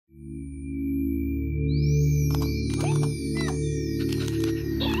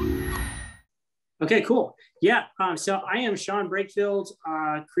Okay, cool. Yeah. So I am Sean Brakefield,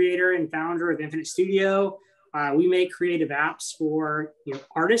 creator and founder of Infinite Studio. We make creative apps for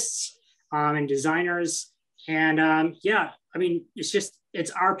artists and designers. And yeah, I mean,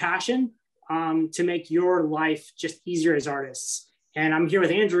 it's our passion to make your life just easier as artists. And I'm here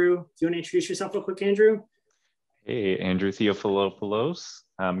with Andrew. Do you want to introduce yourself real quick, Andrew? Hey, Andrew Theophilopoulos.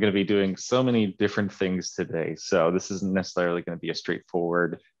 I'm going to be doing so many different things today. So this isn't necessarily going to be a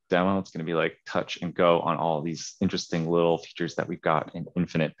straightforward demo. It's going to be like touch and go on all these interesting little features that we've got in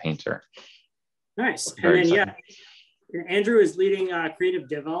Infinite Painter. Nice. And Very then, exciting. yeah, Andrew is leading creative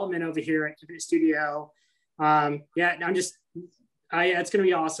development over here at Infinite Studio. Yeah, it's going to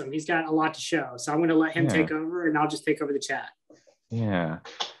be awesome. He's got a lot to show. So I'm going to let him take over and I'll just take over the chat. Yeah.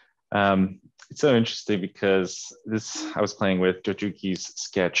 It's so interesting because I was playing with Jojuki's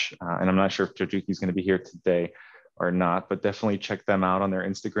sketch, and I'm not sure if Jojuki's going to be here today or not, but definitely check them out on their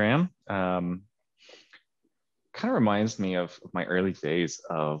Instagram. Kind of reminds me of my early days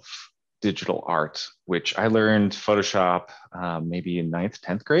of digital art, which I learned Photoshop maybe in 9th,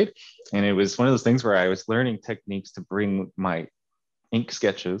 10th grade. And it was one of those things where I was learning techniques to bring my ink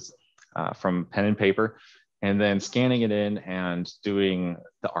sketches from pen and paper and then scanning it in and doing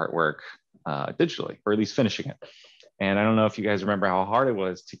the artwork digitally, or at least finishing it. And I don't know if you guys remember how hard it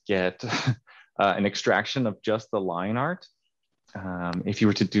was to get an extraction of just the line art. If you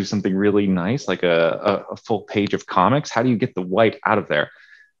were to do something really nice, like a full page of comics, how do you get the white out of there?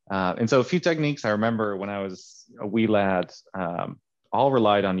 And so a few techniques I remember when I was a wee lad, all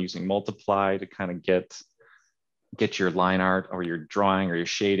relied on using multiply to kind of get your line art or your drawing or your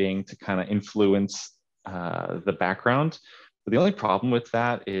shading to kind of influence the background. But the only problem with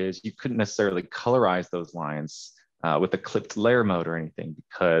that is you couldn't necessarily colorize those lines with a clipped layer mode or anything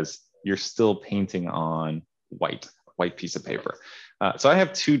because you're still painting on white piece of paper. So I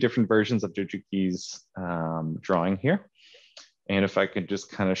have two different versions of Jojuki's drawing here. And if I could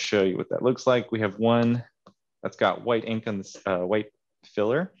just kind of show you what that looks like, we have one that's got white ink on this white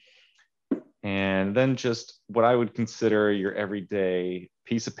filler. And then just what I would consider your everyday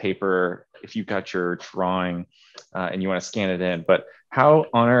piece of paper if you got your drawing and you want to scan it in. But how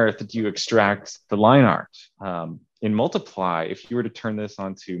on earth do you extract the line art? In Multiply, if you were to turn this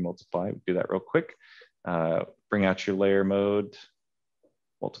onto Multiply, we'll do that real quick. Bring out your layer mode,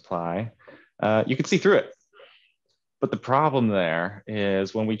 Multiply. You can see through it. But the problem there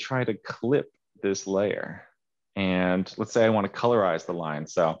is when we try to clip this layer, and let's say I want to colorize the line.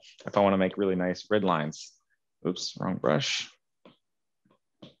 So if I want to make really nice red lines, oops, wrong brush.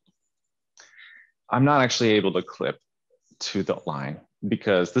 I'm not actually able to clip to the line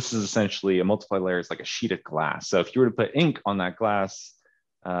because this is essentially a multiply layer is like a sheet of glass. So if you were to put ink on that glass,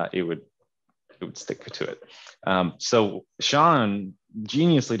 it would stick to it. So Sean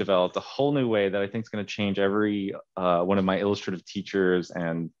geniusly developed a whole new way that I think is going to change every one of my illustrative teachers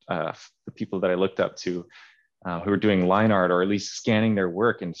and the people that I looked up to who are doing line art or at least scanning their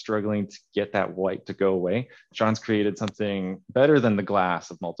work and struggling to get that white to go away. Sean's created something better than the glass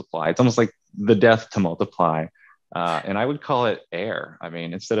of Multiply. It's almost like the death to Multiply. And I would call it air. I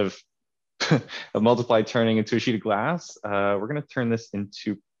mean, instead of Multiply turning into a sheet of glass, we're going to turn this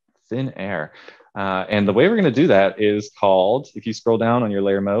into thin air. And the way we're going to do that is called, if you scroll down on your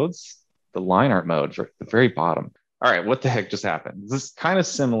layer modes, the line art mode right at the very bottom. All right, what the heck just happened? This is kind of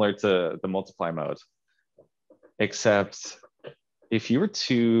similar to the Multiply mode, except if you were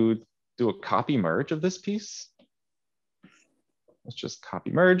to do a copy merge of this piece, let's just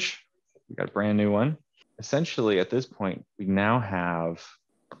copy merge. We got a brand new one. Essentially, at this point, we now have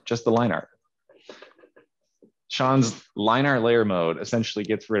just the line art. Sean's line art layer mode essentially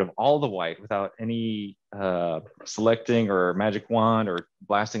gets rid of all the white without any selecting or magic wand or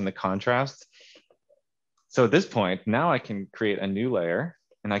blasting the contrast. So at this point, now I can create a new layer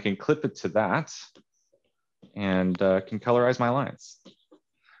and I can clip it to that and can colorize my lines.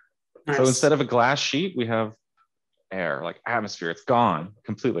 Nice. So instead of a glass sheet, we have air, like atmosphere. It's gone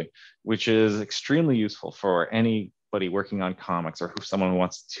completely, which is extremely useful for anybody working on comics or who someone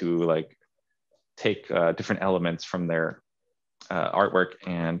wants to like take different elements from their artwork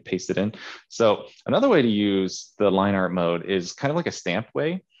and paste it in. So another way to use the line art mode is kind of like a stamped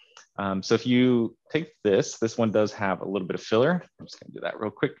way. So if you take this one does have a little bit of filler. I'm just gonna do that real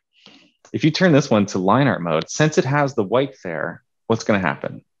quick. If you turn this one to line art mode, since it has the white there, what's gonna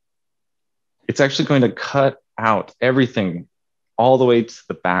happen? It's actually going to cut out everything all the way to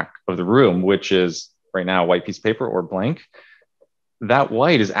the back of the room, which is right now a white piece of paper or blank. That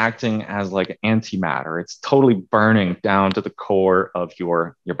white is acting as like antimatter. It's totally burning down to the core of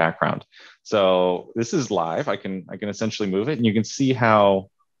your background. So this is live. I can essentially move it and you can see how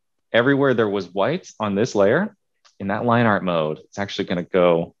everywhere there was white on this layer, in that line art mode, it's actually going to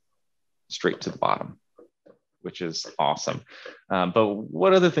go straight to the bottom, which is awesome. But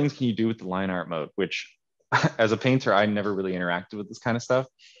what other things can you do with the line art mode? Which, as a painter, I never really interacted with this kind of stuff.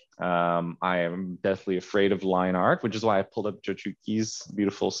 I am deathly afraid of line art, which is why I pulled up Jochuki's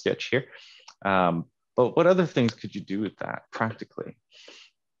beautiful sketch here. But what other things could you do with that practically?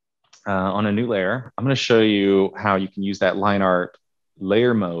 On a new layer, I'm going to show you how you can use that line art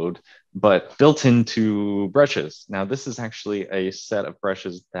layer mode, but built into brushes. Now, this is actually a set of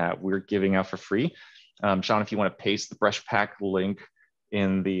brushes that we're giving out for free. Sean, if you want to paste the brush pack link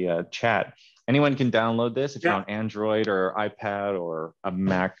in the chat, anyone can download this if you're on Android or iPad or a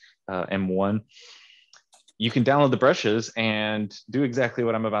Mac M1. You can download the brushes and do exactly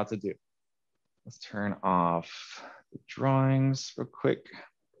what I'm about to do. Let's turn off the drawings real quick.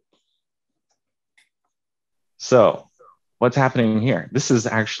 So what's happening here? This is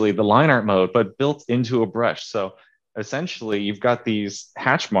actually the line art mode, but built into a brush. So essentially you've got these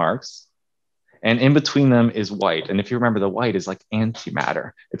hatch marks and in between them is white. And if you remember, the white is like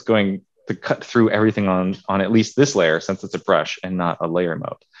antimatter. It's going to cut through everything on at least this layer, since it's a brush and not a layer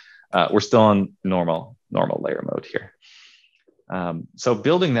mode. We're still on normal layer mode here. So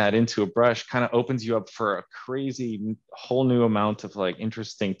building that into a brush kind of opens you up for a crazy whole new amount of like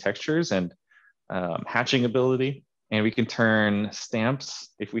interesting textures and hatching ability. And we can turn stamps.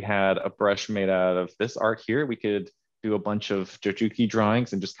 If we had a brush made out of this art here, we could do a bunch of Jochuki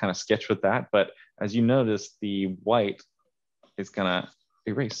drawings and just kind of sketch with that. But as you notice, the white is gonna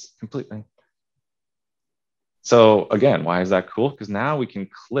erase completely. So again, why is that cool? Because now we can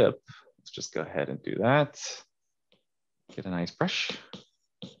clip. Let's just go ahead and do that. Get a nice brush.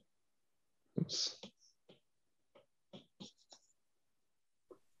 Oops.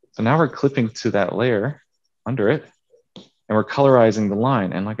 So now we're clipping to that layer under it, and we're colorizing the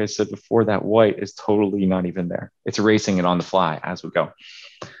line. And like I said before, that white is totally not even there. It's erasing it on the fly as we go.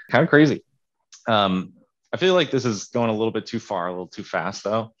 Kind of crazy. I feel like this is going a little bit too far, a little too fast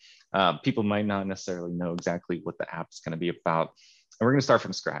though. People might not necessarily know exactly what the app is going to be about. And we're going to start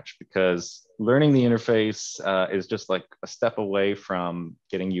from scratch because learning the interface is just like a step away from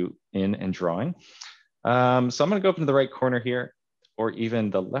getting you in and drawing. So I'm going to go up into the right corner here, or even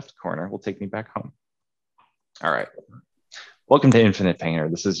the left corner will take me back home. All right. Welcome to Infinite Painter.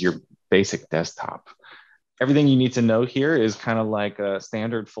 This is your basic desktop. Everything you need to know here is kind of like a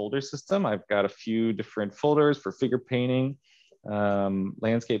standard folder system. I've got a few different folders for figure painting,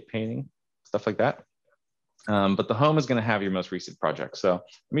 landscape painting, stuff like that. But the home is going to have your most recent project. So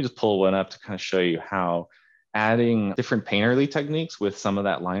let me just pull one up to kind of show you how adding different painterly techniques with some of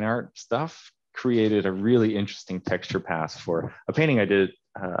that line art stuff created a really interesting texture pass for a painting I did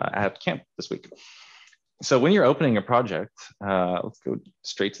at camp this week. So when you're opening a project, let's go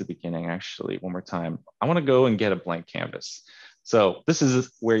straight to the beginning, actually, one more time. I want to go and get a blank canvas. So this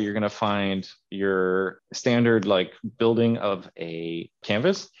is where you're going to find your standard like building of a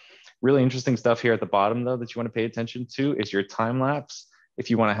canvas. Really interesting stuff here at the bottom, though, that you want to pay attention to is your time lapse. If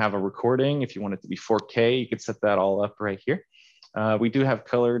you want to have a recording, if you want it to be 4K, you can set that all up right here. We do have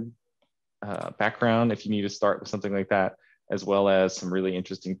colored background if you need to start with something like that, as well as some really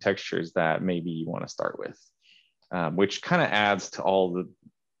interesting textures that maybe you want to start with, which kind of adds to all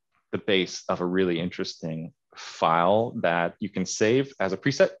the base of a really interesting file that you can save as a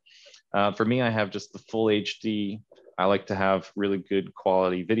preset. For me, I have just the full HD. I like to have really good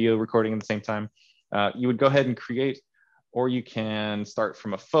quality video recording at the same time. You would go ahead and create, or you can start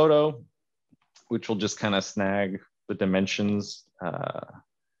from a photo, which will just kind of snag the dimensions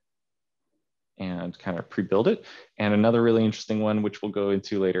and kind of pre-build it. And another really interesting one, which we'll go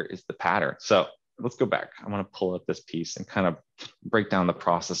into later, is the pattern. So let's go back. I want to pull up this piece and kind of break down the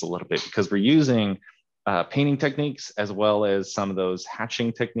process a little bit, because we're using painting techniques as well as some of those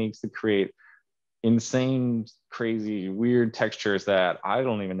hatching techniques to create insane, crazy, weird textures that I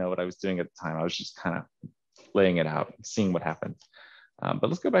don't even know what I was doing at the time. I was just kind of laying it out, seeing what happened. But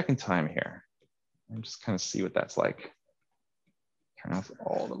let's go back in time here and just kind of see what that's like. Turn off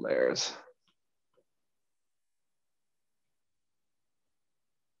all the layers.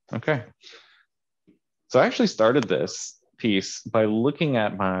 Okay. So I actually started this piece by looking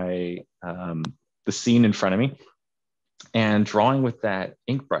at my the scene in front of me and drawing with that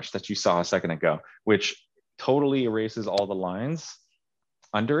ink brush that you saw a second ago, which totally erases all the lines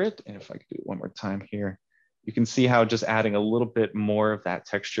under it. And if I could do it one more time here, you can see how just adding a little bit more of that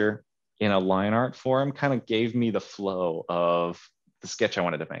texture in a line art form kind of gave me the flow of the sketch I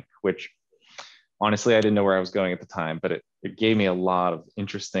wanted to make, which honestly, I didn't know where I was going at the time, but it gave me a lot of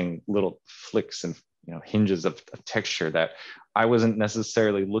interesting little flicks and hinges of texture that I wasn't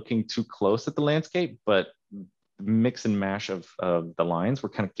necessarily looking too close at the landscape, but mix and mash of the lines were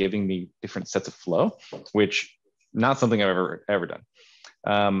kind of giving me different sets of flow, which not something I've ever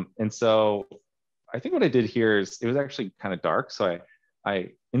done. And so I think what I did here is it was actually kind of dark. So I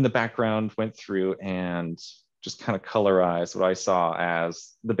in the background went through and just kind of colorized what I saw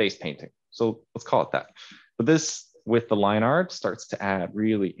as the base painting. So let's call it that. But this, with the line art, starts to add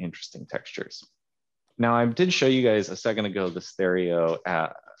really interesting textures. Now, I did show you guys a second ago the stereo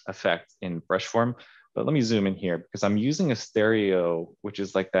effect in brush form, but let me zoom in here because I'm using a stereo, which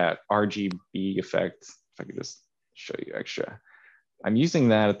is like that RGB effect. If I could just show you extra. I'm using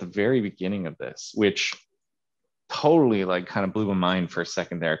that at the very beginning of this, which totally like kind of blew my mind for a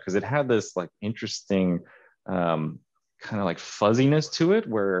second there because it had this like interesting kind of like fuzziness to it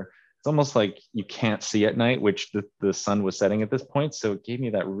where it's almost like you can't see at night, which the sun was setting at this point. So it gave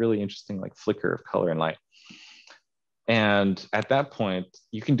me that really interesting like flicker of color and light. And at that point,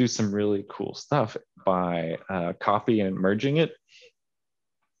 you can do some really cool stuff by copying and merging it.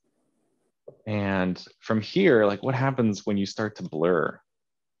 And from here, like what happens when you start to blur?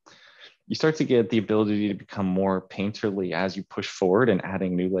 You start to get the ability to become more painterly as you push forward and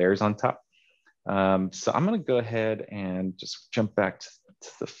adding new layers on top. So I'm going to go ahead and just jump back to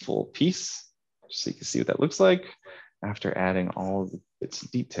the full piece just so you can see what that looks like after adding all the bits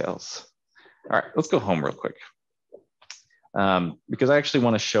and details. All right, let's go home real quick because I actually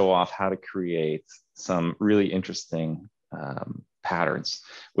want to show off how to create some really interesting patterns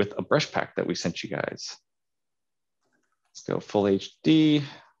with a brush pack that we sent you guys. Let's go full HD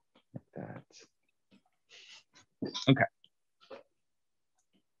like that. Okay.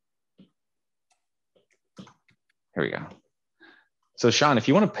 Here we go. So Sean, if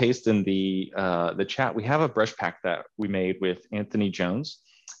you want to paste in the chat, we have a brush pack that we made with Anthony Jones,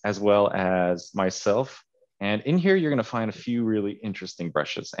 as well as myself. And in here, you're going to find a few really interesting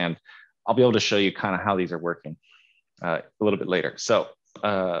brushes. And I'll be able to show you kind of how these are working a little bit later. So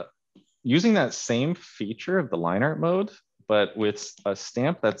using that same feature of the line art mode, but with a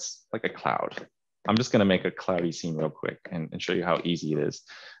stamp that's like a cloud. I'm just going to make a cloudy scene real quick and show you how easy it is.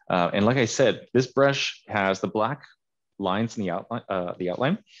 And like I said, this brush has the black lines in the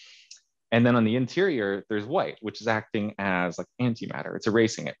outline. And then on the interior, there's white, which is acting as like antimatter. It's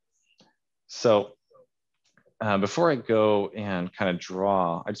erasing it. So before I go and kind of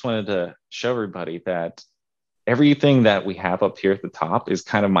draw, I just wanted to show everybody that everything that we have up here at the top is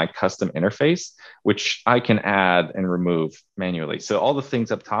kind of my custom interface, which I can add and remove manually. So all the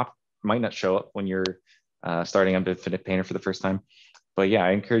things up top might not show up when you're starting up Infinite Painter for the first time. But yeah,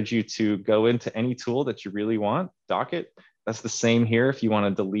 I encourage you to go into any tool that you really want, dock it. That's the same here. If you want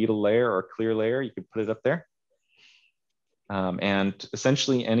to delete a layer or a clear layer, you can put it up there. And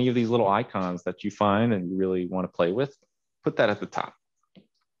essentially any of these little icons that you find and you really want to play with, put that at the top.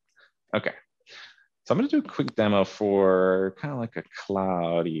 Okay, so I'm going to do a quick demo for kind of like a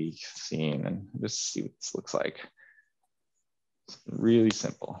cloudy scene and just see what this looks like. It's really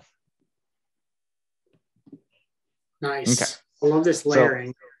simple. Nice. Okay. I love this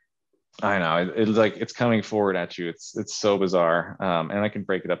layering. So, I know it's like it's coming forward at you. It's so bizarre, and I can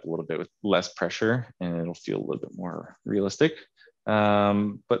break it up a little bit with less pressure, and it'll feel a little bit more realistic.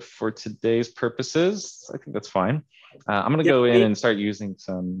 But for today's purposes, I think that's fine. I'm going to go in and start using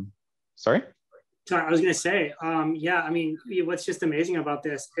some. Sorry, I was going to say, yeah. I mean, what's just amazing about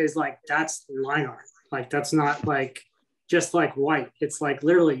this is like that's line art. Like that's not like just like white. It's like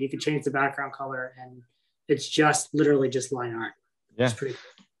literally you could change the background color, and it's just literally just line art. Yeah. It's pretty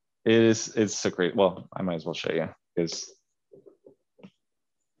cool. It's so great. Well, I might as well show you because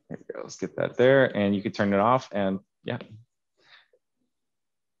here we go. Let's get that there, and you can turn it off. And yeah.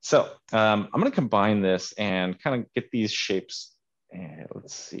 So I'm going to combine this and kind of get these shapes. And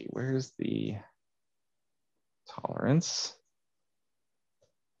let's see, where's the tolerance?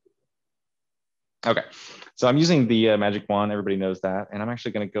 Okay, so I'm using the magic wand. Everybody knows that, and I'm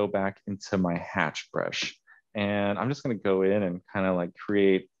actually going to go back into my hatch brush, and I'm just going to go in and kind of like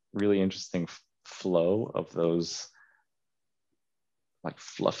create really interesting flow of those like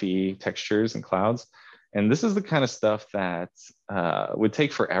fluffy textures and clouds. And this is the kind of stuff that would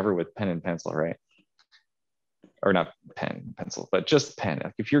take forever with pen and pencil, right? Or not pen and pencil, but just pen.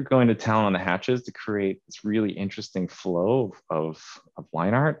 Like if you're going to town on the hatches to create this really interesting flow of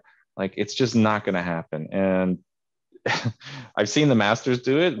line art, like it's just not going to happen. And I've seen the masters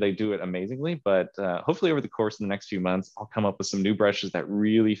do it. They do it amazingly, but hopefully over the course of the next few months, I'll come up with some new brushes that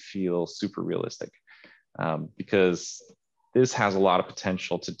really feel super realistic because this has a lot of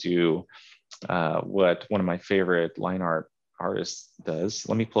potential to do what one of my favorite line art artist does.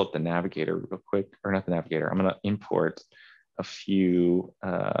 Let me pull up the navigator real quick, or not the navigator. I'm going to import a few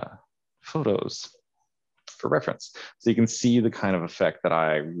photos for reference. So you can see the kind of effect that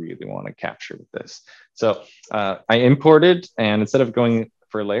I really want to capture with this. So I imported, and instead of going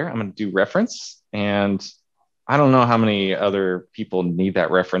for a layer, I'm going to do reference. And I don't know how many other people need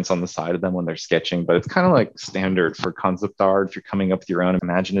that reference on the side of them when they're sketching, but it's kind of like standard for concept art if you're coming up with your own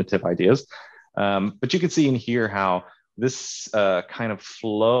imaginative ideas. But you can see in here how this kind of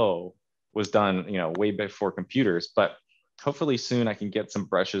flow was done, you know, way before computers. But hopefully soon I can get some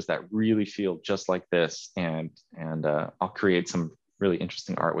brushes that really feel just like this, and I'll create some really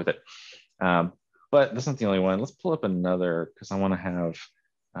interesting art with it. But that's not the only one. Let's pull up another, because I want to have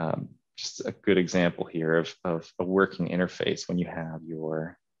just a good example here of a working interface when you have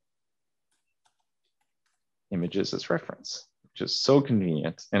your images as reference, which is so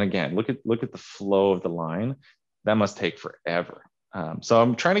convenient. And again, look at the flow of the line. That must take forever. So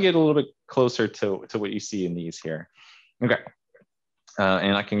I'm trying to get a little bit closer to what you see in these here. Okay.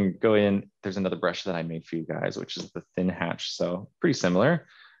 And I can go in, there's another brush that I made for you guys, which is the thin hatch. So pretty similar.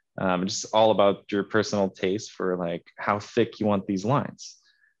 Just all about your personal taste for like how thick you want these lines.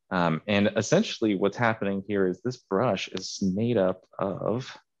 And essentially what's happening here is this brush is made up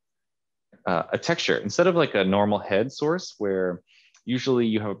of a texture. Instead of like a normal head source where usually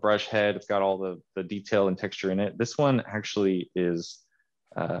you have a brush head, it's got all the detail and texture in it. This one actually is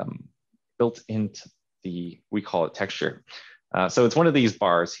built into we call it texture. So it's one of these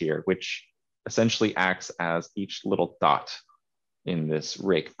bars here, which essentially acts as each little dot in this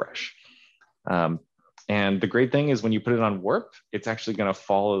rake brush. And the great thing is when you put it on warp, it's actually going to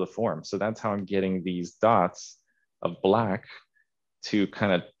follow the form. So that's how I'm getting these dots of black to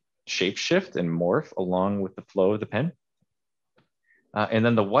kind of shape shift and morph along with the flow of the pen. And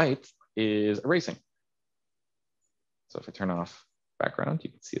then the white is erasing. So if I turn off background,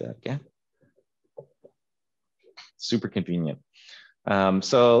 you can see that again. Super convenient.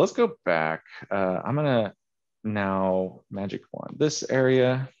 So let's go back. I'm gonna now magic wand this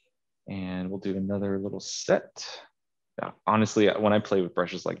area, and we'll do another little set. Honestly, when I play with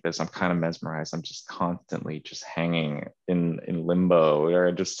brushes like this, I'm kind of mesmerized. I'm just constantly just hanging in limbo, or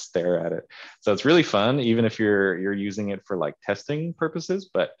I just stare at it. So it's really fun, even if you're using it for like testing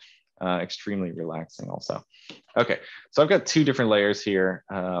purposes, but extremely relaxing also. Okay, so I've got two different layers here.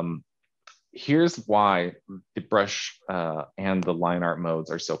 Here's why the brush and the line art modes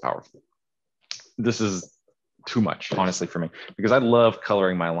are so powerful. This is too much, honestly, for me, because I love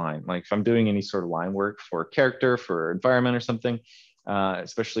coloring my line. Like if I'm doing any sort of line work for character, for environment or something,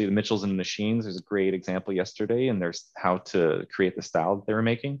 especially the Mitchells and Machines, there's a great example yesterday, and there's how to create the style that they were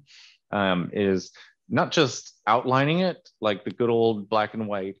making, is not just outlining it like the good old black and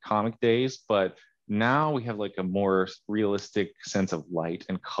white comic days, but now we have like a more realistic sense of light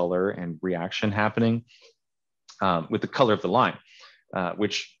and color and reaction happening with the color of the line,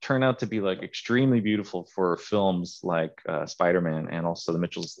 which turn out to be like extremely beautiful for films like Spider-Man and also the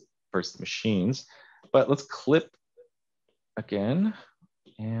Mitchells vs. Machines. But let's clip again,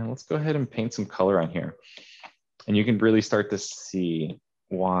 and let's go ahead and paint some color on here. And you can really start to see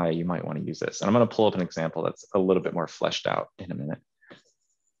why you might want to use this. And I'm going to pull up an example that's a little bit more fleshed out in a minute.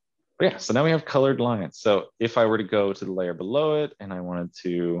 But yeah, so now we have colored lines. So if I were to go to the layer below it and I wanted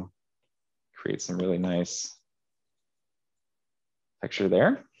to create some really nice texture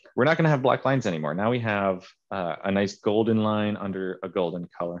there, we're not going to have black lines anymore. Now we have a nice golden line under a golden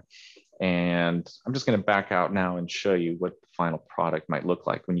color. And I'm just going to back out now and show you what the final product might look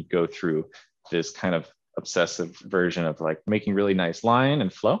like when you go through this kind of obsessive version of like making really nice line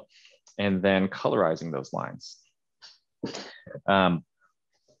and flow and then colorizing those lines.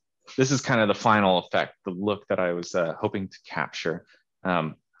 This is kind of the final effect, the look that I was hoping to capture,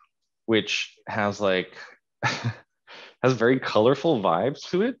 which has like, has very colorful vibes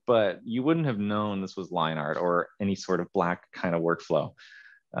to it, but you wouldn't have known this was line art or any sort of black kind of workflow.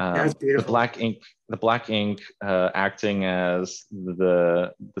 That's beautiful. The black ink acting as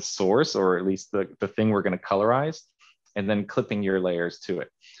the source, or at least the thing we're going to colorize, and then clipping your layers to it.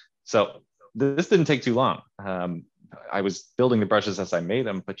 So this didn't take too long. I was building the brushes as I made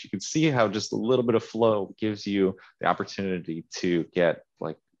them, but you can see how just a little bit of flow gives you the opportunity to get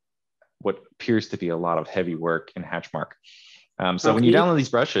like what appears to be a lot of heavy work in hatch mark. So when you download these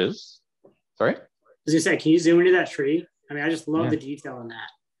brushes, sorry? I was gonna say, can you zoom into that tree? I mean, I just love the detail in that.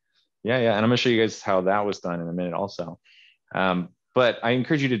 Yeah, and I'm gonna show you guys how that was done in a minute also. But I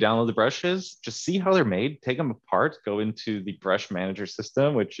encourage you to download the brushes, just see how they're made, take them apart, go into the brush manager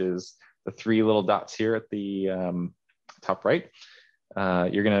system, which is the three little dots here at the top right.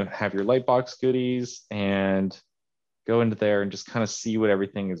 You're gonna have your Lightbox goodies, and go into there and just kind of see what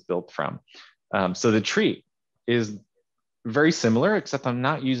everything is built from. So the tree is very similar, except I'm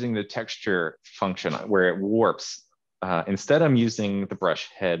not using the texture function where it warps. Instead, I'm using the brush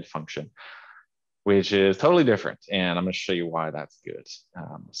head function, which is totally different. And I'm going to show you why that's good.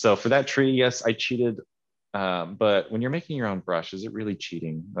 So for that tree, yes, I cheated. But when you're making your own brush, is it really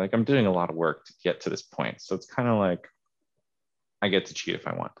cheating? Like, I'm doing a lot of work to get to this point. So it's kind of like I get to cheat if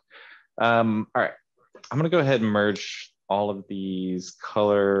I want. All right, I'm going to go ahead and merge all of these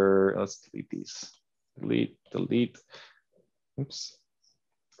color. Let's delete these. Delete, delete. Oops.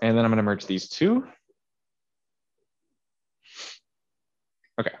 And then I'm going to merge these two.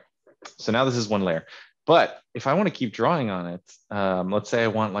 Okay, so now this is one layer. But if I want to keep drawing on it, let's say I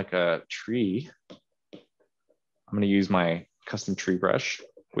want like a tree. I'm going to use my custom tree brush,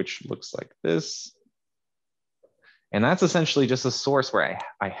 which looks like this. And that's essentially just a source where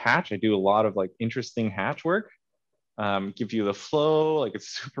I hatch. I do a lot of like interesting hatch work, give you the flow, like it's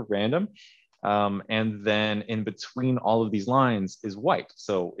super random. And then in between all of these lines is white.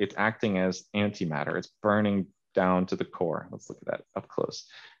 So it's acting as antimatter. It's burning down to the core. Let's look at that up close.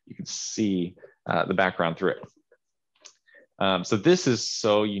 You can see the background through it. So this is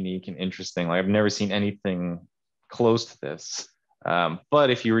so unique and interesting. Like, I've never seen anything close to this. But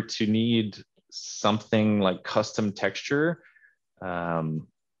if you were to need something like custom texture,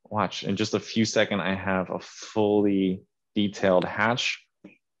 watch, in just a few seconds, I have a fully detailed hatch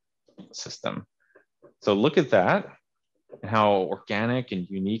system. So look at that, and how organic and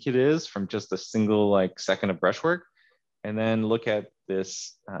unique it is from just a single like second of brushwork. And then look at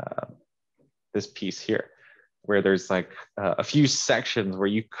this, this piece here, where there's like a few sections where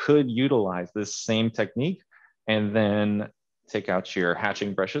you could utilize this same technique, and then take out your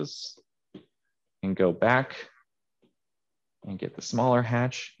hatching brushes and go back and get the smaller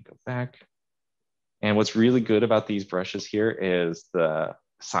hatch, go back. And what's really good about these brushes here is the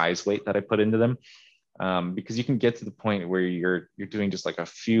size weight that I put into them, because you can get to the point where you're doing just like a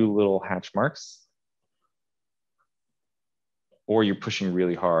few little hatch marks, or you're pushing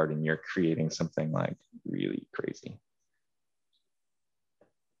really hard and you're creating something like really crazy.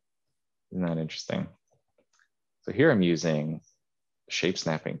 Isn't that interesting? So here I'm using shape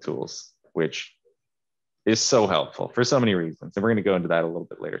snapping tools, which is so helpful for so many reasons. And we're going to go into that a little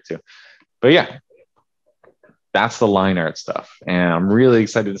bit later too. But yeah, that's the line art stuff. And I'm really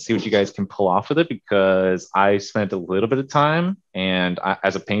excited to see what you guys can pull off with it, because I spent a little bit of time, and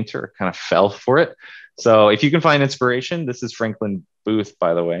as a painter, kind of fell for it. So if you can find inspiration, this is Franklin Booth,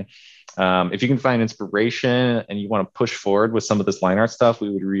 by the way. If you can find inspiration and you want to push forward with some of this line art stuff, we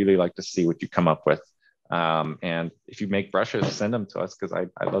would really like to see what you come up with. And if you make brushes, send them to us, because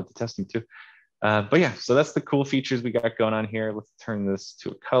I love to test them too. But yeah, so that's the cool features we got going on here. Let's turn this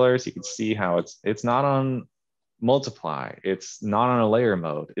to a color so you can see how it's not on multiply. It's not on a layer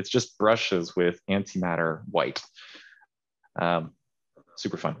mode. It's just brushes with antimatter white.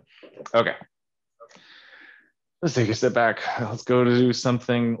 Super fun. Okay. Let's take a step back. Let's go to do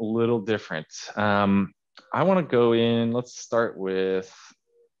something a little different. I want to go in, let's start with,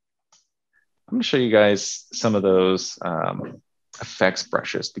 I'm going to show you guys some of those effects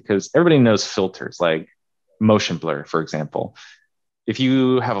brushes, because everybody knows filters like motion blur, for example. If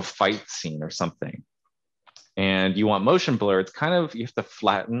you have a fight scene or something and you want motion blur, it's kind of, you have to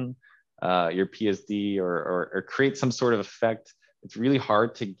flatten your PSD or create some sort of effect. It's really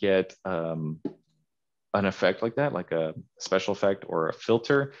hard to get an effect like that, like a special effect or a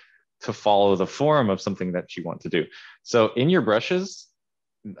filter, to follow the form of something that you want to do. So in your brushes,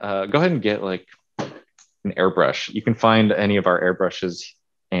 go ahead and get like an airbrush. You can find any of our airbrushes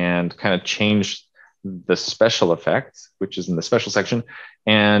and kind of change the special effect, which is in the special section.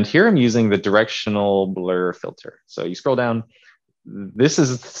 And here I'm using the directional blur filter. So you scroll down. This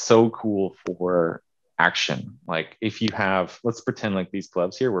is so cool for action. Like if you have, let's pretend like these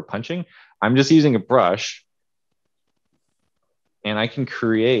gloves here, we're punching. I'm just using a brush, and I can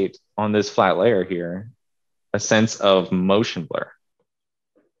create on this flat layer here a sense of motion blur.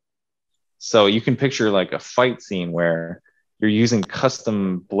 So you can picture like a fight scene where you're using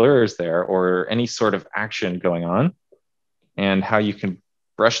custom blurs there, or any sort of action going on, and how you can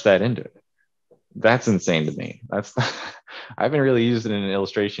brush that into it. That's insane to me. That's I haven't really used it in an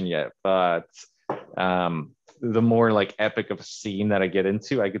illustration yet, but the more like epic of a scene that I get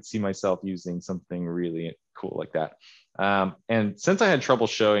into, I could see myself using something really cool like that. And since I had trouble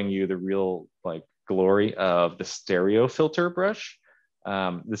showing you the real like glory of the stereo filter brush,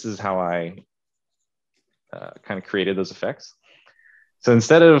 this is how I kind of created those effects. So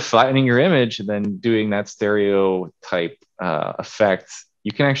instead of flattening your image and then doing that stereo type effect,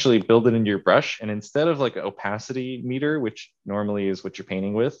 you can actually build it into your brush. And instead of like an opacity meter, which normally is what you're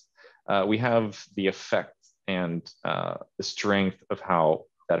painting with, we have the effect and the strength of how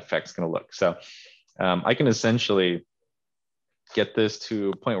that effect's going to look. So I can essentially get this to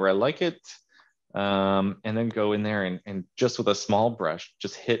a point where I like it, and then go in there and just with a small brush,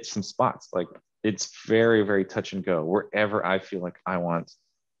 just hit some spots. Like it's very, very touch and go wherever I feel like I want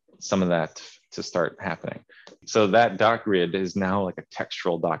some of that to start happening. So that dot grid is now like a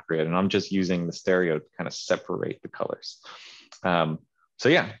textural dot grid, and I'm just using the stereo to kind of separate the colors. So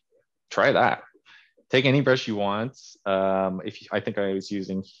yeah, try that. Take any brush you want. I think I was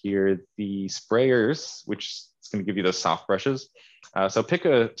using here the sprayers, which is going to give you those soft brushes. So pick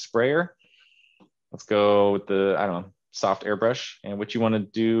a sprayer. Let's go with the, I don't know, soft airbrush. And what you want to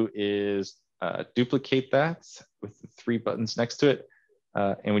do is duplicate that with the 3 buttons next to it.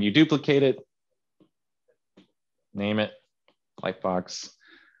 And when you duplicate it, name it, Lightbox.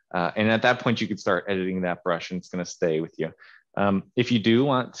 And at that point, you can start editing that brush and it's going to stay with you. If you do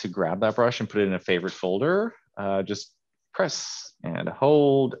want to grab that brush and put it in a favorite folder, just press and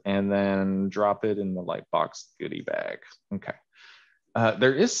hold and then drop it in the Lightbox goodie bag. Okay.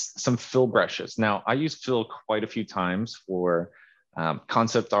 There is some fill brushes. Now, I use fill quite a few times for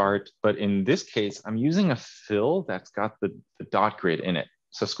concept art, but in this case, I'm using a fill that's got the dot grid in it.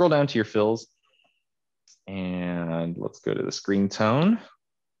 So scroll down to your fills and let's go to the screen tone. I'm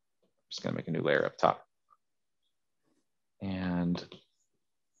just gonna make a new layer up top. And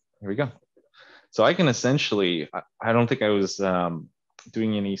here we go. So I can essentially, I don't think I was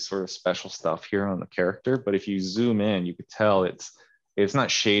doing any sort of special stuff here on the character, but if you zoom in, you could tell it's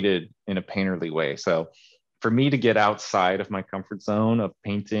not shaded in a painterly way. So for me to get outside of my comfort zone of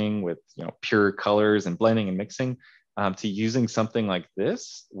painting with pure colors and blending and mixing, to using something like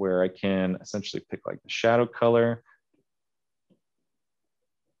this, where I can essentially pick like the shadow color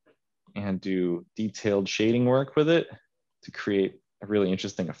and do detailed shading work with it to create a really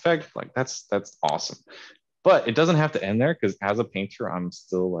interesting effect, like that's awesome. But it doesn't have to end there, because as a painter, I'm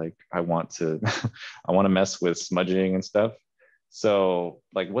still like, I want to mess with smudging and stuff. So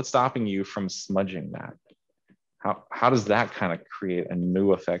like, what's stopping you from smudging that? How does that kind of create a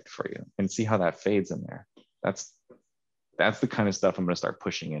new effect for you? And see how that fades in there. That's the kind of stuff I'm going to start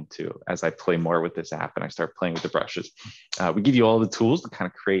pushing into as I play more with this app and I start playing with the brushes. We give you all the tools to kind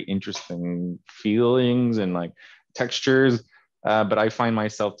of create interesting feelings and like textures, but I find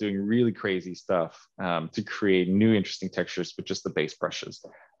myself doing really crazy stuff to create new interesting textures with just the base brushes.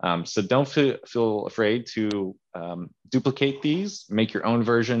 So don't feel afraid to duplicate these, make your own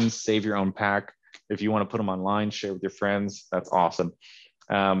versions, save your own pack. If you want to put them online, share with your friends, that's awesome.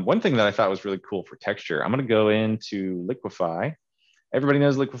 One thing that I thought was really cool for texture, I'm going to go into Liquify. Everybody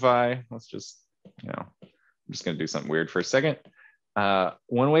knows Liquify. Let's just, I'm just going to do something weird for a second.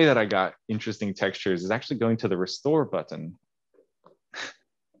 One way that I got interesting textures is actually going to the Restore button.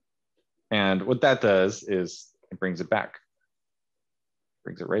 And what that does is it brings it back.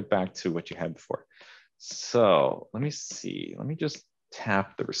 Brings it right back to what you had before. So let me see. Let me just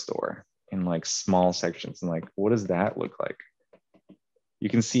tap the Restore in like small sections. And like, what does that look like? You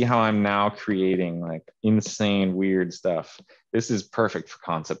can see how I'm now creating like insane, weird stuff. This is perfect for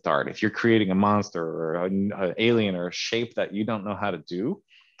concept art. If you're creating a monster or an alien or a shape that you don't know how to do,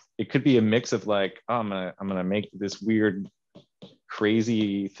 it could be a mix of like, oh, I'm gonna make this weird,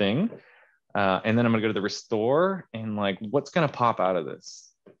 crazy thing. And then I'm gonna go to the Restore and like, what's gonna pop out of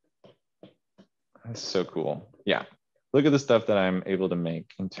this? That's so cool. Yeah, look at the stuff that I'm able to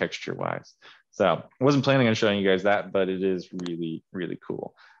make in texture wise. So I wasn't planning on showing you guys that, but it is really, really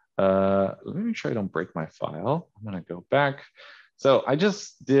cool. Let me make sure I don't break my file. I'm gonna go back. So I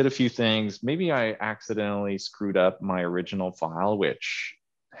just did a few things. Maybe I accidentally screwed up my original file, which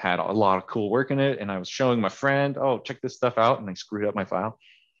had a lot of cool work in it. And I was showing my friend, oh, check this stuff out. And I screwed up my file.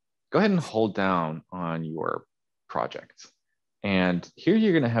 Go ahead and hold down on your project. And here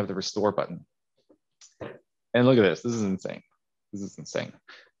you're gonna have the Restore button. And look at this, this is insane. This is insane.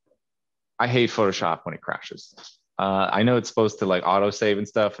 I hate Photoshop when it crashes. I know it's supposed to like auto save and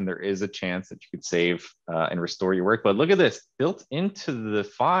stuff, and there is a chance that you could save and restore your work, but look at this. Built into the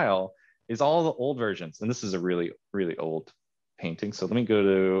file is all the old versions. And this is a really, really old painting. So let me go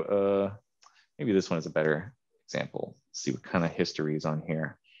to, maybe this one is a better example. See what kind of history is on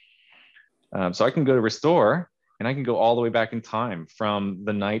here. So I can go to Restore and I can go all the way back in time from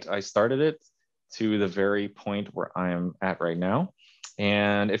the night I started it to the very point where I am at right now.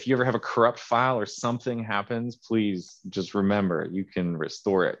 And if you ever have a corrupt file or something happens, please just remember you can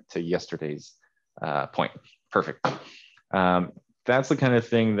restore it to yesterday's point. Perfect. That's the kind of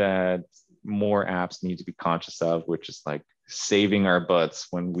thing that more apps need to be conscious of, which is like saving our butts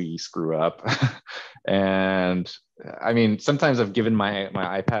when we screw up. And I mean, sometimes I've given my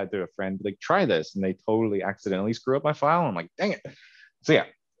iPad to a friend, like, try this, and they totally accidentally screw up my file. I'm like, dang it. So yeah,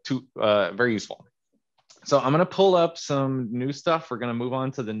 very useful. So I'm going to pull up some new stuff. We're going to move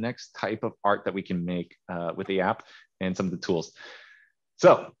on to the next type of art that we can make with the app and some of the tools.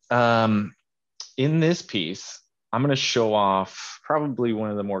 So in this piece, I'm going to show off probably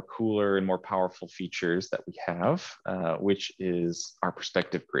one of the more cooler and more powerful features that we have, which is our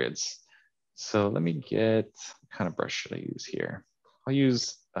perspective grids. So let me get, what kind of brush should I use here? I'll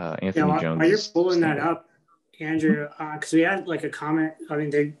use Anthony Jones. While you're pulling that up, Andrew, because we had like a comment, I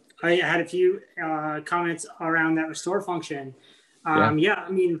mean, I had a few comments around that restore function. Yeah, I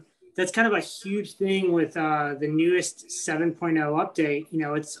mean, that's kind of a huge thing with the newest 7.0 update. You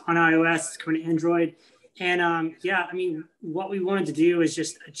know, it's on iOS, it's coming to Android. And yeah, I mean, what we wanted to do is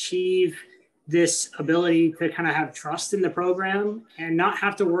just achieve this ability to kind of have trust in the program and not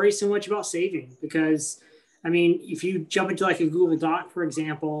have to worry so much about saving. Because, I mean, if you jump into like a Google Doc, for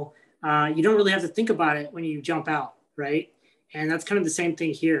example, you don't really have to think about it when you jump out, right? And that's kind of the same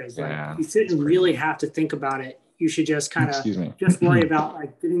thing here. Is like, you shouldn't really have to think about it. You should just kind of just worry about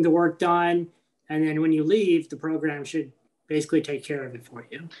like getting the work done. And then when you leave, the program should basically take care of it for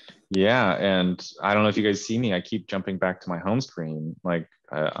you. Yeah, and I don't know if you guys see me. I keep jumping back to my home screen, like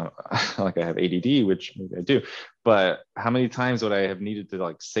like I have ADD, which maybe I do. But how many times would I have needed to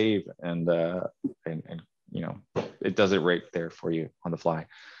like save and you know, it does it right there for you on the fly.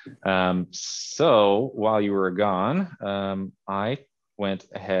 So while you were gone, I went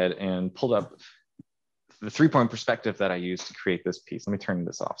ahead and pulled up the 3-point perspective that I used to create this piece. Let me turn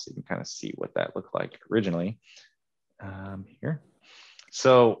this off so you can kind of see what that looked like originally. Here.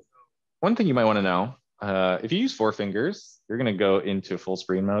 So one thing you might want to know, if you use 4 fingers, you're going to go into full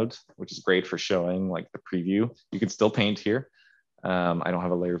screen mode, which is great for showing like the preview. You can still paint here. I don't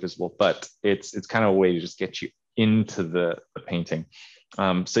have a layer visible, but it's kind of a way to just get you into the painting.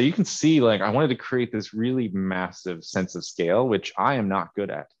 So you can see, like, I wanted to create this really massive sense of scale, which I am not good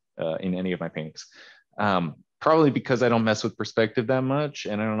at in any of my paintings. Probably because I don't mess with perspective that much,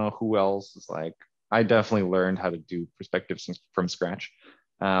 and I don't know who else is like. I definitely learned how to do perspectives from scratch,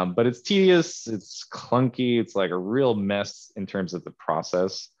 but it's tedious, it's clunky, it's like a real mess in terms of the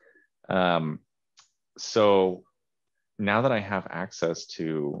process. So now that I have access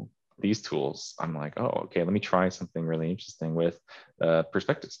to these tools, I'm like, oh, okay, let me try something really interesting with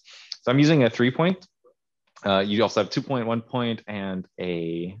perspectives. So I'm using a 3-point. You also have 2-point, 1-point, and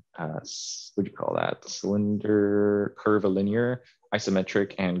a, what do you call that? Cylinder, curvilinear,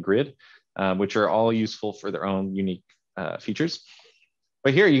 isometric, and grid, which are all useful for their own unique features.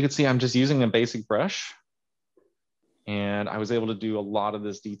 But here you can see I'm just using a basic brush, and I was able to do a lot of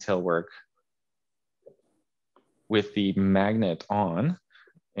this detail work with the magnet on.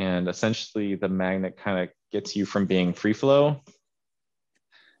 And essentially the magnet kind of gets you from being free flow.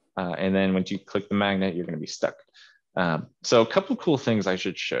 And then once you click the magnet, you're going to be stuck. So a couple of cool things I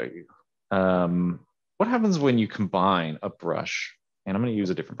should show you. What happens when you combine a brush? And I'm going to use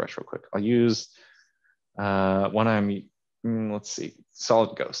a different brush real quick. I'll use one let's see,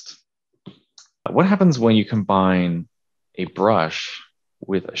 Solid Ghost. What happens when you combine a brush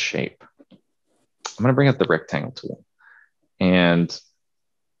with a shape? I'm going to bring up the rectangle tool. And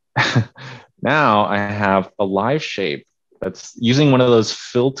now I have a live shape that's using one of those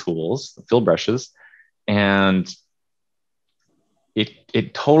fill tools, fill brushes, and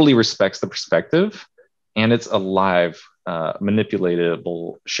it totally respects the perspective, and it's a live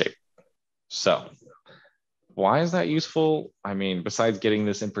manipulatable shape. So why is that useful? I mean, besides getting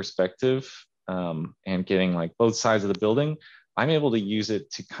this in perspective and getting like both sides of the building, I'm able to use it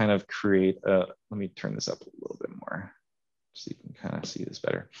to kind of create let me turn this up a little bit more so you can kind of see this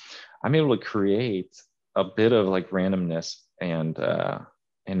better. I'm able to create a bit of like randomness and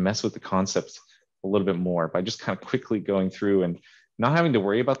mess with the concept a little bit more by just kind of quickly going through and not having to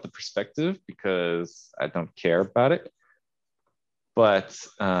worry about the perspective because I don't care about it, but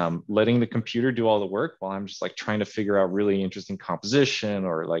letting the computer do all the work while I'm just like trying to figure out really interesting composition,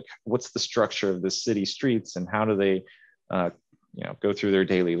 or like what's the structure of the city streets and how do they go through their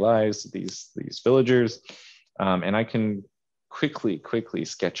daily lives, these villagers, and I can quickly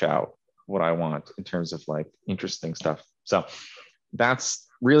sketch out what I want in terms of like interesting stuff. So that's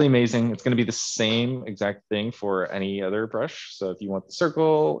really amazing. It's going to be the same exact thing for any other brush. So if you want the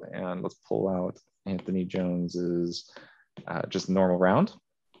circle, and let's pull out Anthony Jones's just normal round,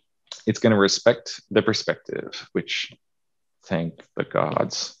 it's going to respect the perspective, which, thank the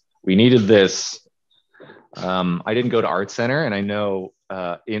gods, we needed this. I didn't go to Art Center, and I know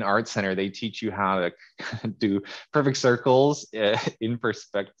in Art Center, they teach you how to do perfect circles in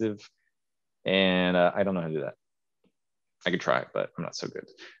perspective. And I don't know how to do that. I could try it, but I'm not so good.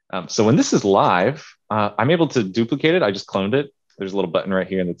 So when this is live, I'm able to duplicate it. I just cloned it. There's a little button right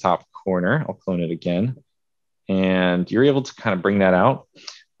here in the top corner. I'll clone it again. And you're able to kind of bring that out.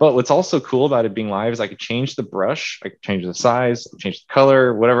 But what's also cool about it being live is I could change the brush, I could change the size, change the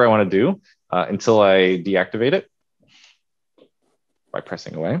color, whatever I want to do until I deactivate it by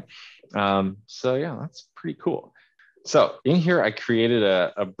pressing away. So yeah, that's pretty cool. So in here, I created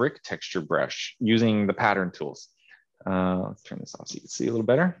a brick texture brush using the pattern tools. Let's turn this off so you can see a little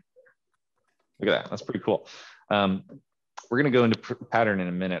better. Look at that, that's pretty cool. We're gonna go into pattern in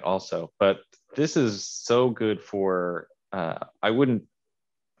a minute also, but this is so good for, I wouldn't,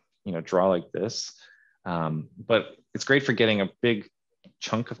 draw like this, but it's great for getting a big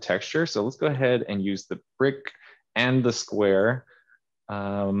chunk of texture. So let's go ahead and use the brick and the square.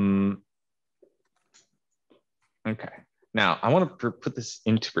 Okay, now I want to put this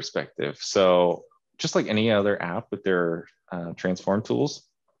into perspective. So just like any other app with their transform tools,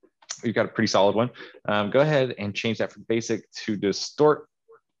 we've got a pretty solid one. Go ahead and change that from basic to distort.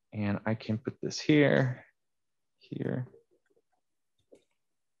 And I can put this here, here.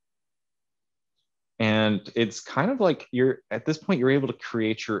 And it's kind of like at this point, you're able to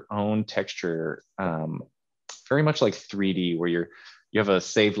create your own texture, very much like 3D, where you have a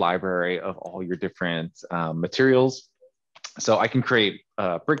saved library of all your different materials. So I can create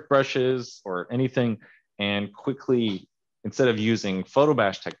brick brushes or anything and quickly, instead of using photo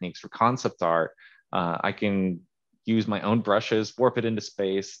bash techniques for concept art, I can use my own brushes, warp it into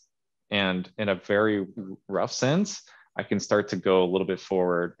space, and in a very rough sense, I can start to go a little bit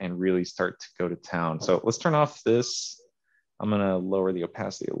forward and really start to go to town. So let's turn off this. I'm gonna lower the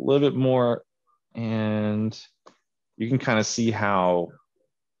opacity a little bit more, and you can kind of see how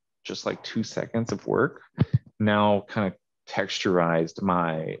just like 2 seconds of work now kind of texturized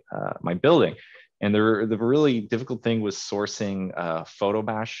my my building. And the really difficult thing with sourcing photo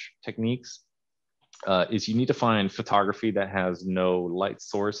bash techniques is you need to find photography that has no light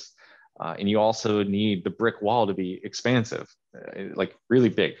source. And you also need the brick wall to be expansive, like really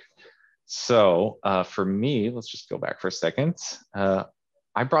big. So for me, let's just go back for a second.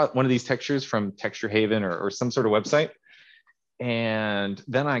 I brought one of these textures from Texture Haven or some sort of website, and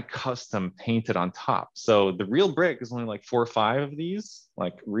then I custom painted on top. So the real brick is only like 4 or 5 of these,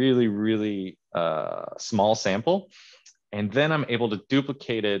 like really, really small sample. And then I'm able to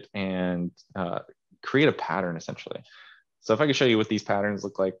duplicate it and create a pattern essentially. So if I can show you what these patterns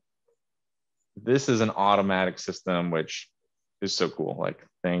look like, this is an automatic system, which is so cool. Like,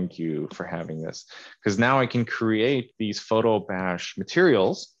 thank you for having this. Because now I can create these photo bash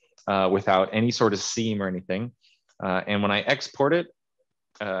materials without any sort of seam or anything. And when I export it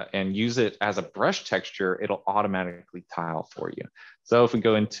and use it as a brush texture, it'll automatically tile for you. So if we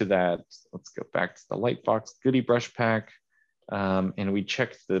go into that, let's go back to the Lightbox Goodie Brush Pack, and we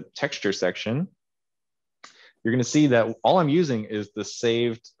check the texture section, you're gonna see that all I'm using is the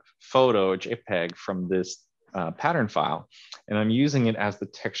saved photo JPEG from this pattern file, and I'm using it as the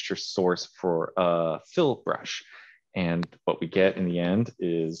texture source for a fill brush. And what we get in the end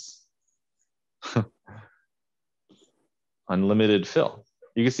is unlimited fill.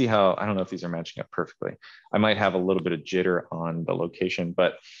 You can see how, I don't know if these are matching up perfectly. I might have a little bit of jitter on the location,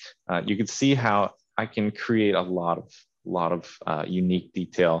 but you can see how I can create a lot of unique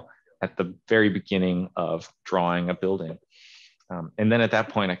detail at the very beginning of drawing a building. And then at that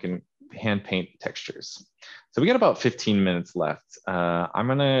point, I can hand paint textures. So we got about 15 minutes left. I'm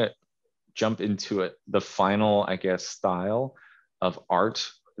gonna jump into it, the final, I guess, style of art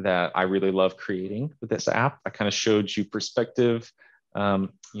that I really love creating with this app. I kind of showed you perspective. You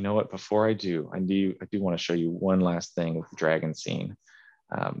know what, before I do want to show you one last thing with the dragon scene,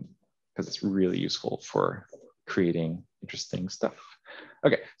 because it's really useful for creating interesting stuff.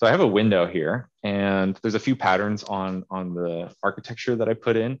 Okay, so I have a window here, and there's a few patterns on the architecture that I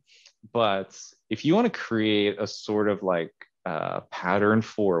put in. But if you want to create a sort of like pattern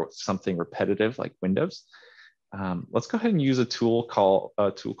for something repetitive like windows, let's go ahead and use a tool called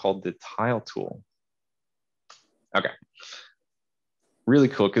the tile tool. Okay, really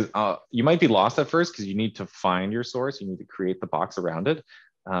cool, because you might be lost at first because you need to find your source. You need to create the box around it.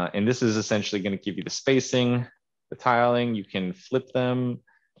 And this is essentially going to give you the spacing, the tiling. You can flip them.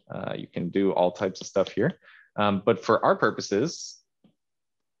 You can do all types of stuff here. But for our purposes,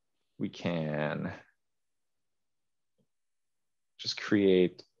 we can just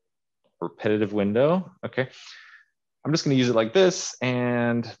create a repetitive window. Okay, I'm just going to use it like this,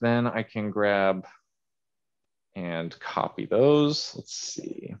 and then I can grab and copy those. Let's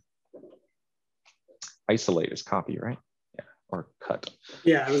see. Isolate is copy, right? Yeah, or cut.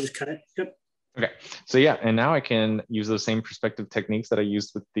 Yeah, I will just cut it. Yep. Okay, so yeah, and now I can use those same perspective techniques that I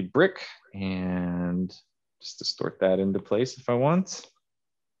used with the brick and just distort that into place if I want.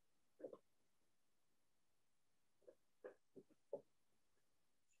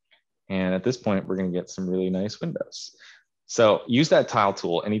 And at this point, we're going to get some really nice windows. So use that tile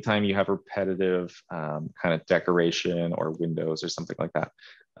tool anytime you have repetitive kind of decoration or windows or something like that.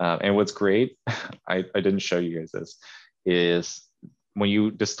 And what's great, I didn't show you guys this, is when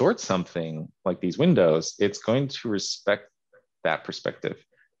you distort something like these windows, it's going to respect that perspective.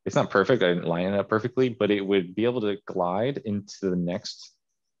 It's not perfect, I didn't line it up perfectly, but it would be able to glide into the next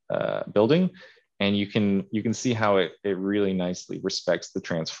building. And you can see how it really nicely respects the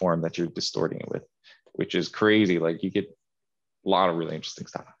transform that you're distorting it with, which is crazy. Like you get a lot of really interesting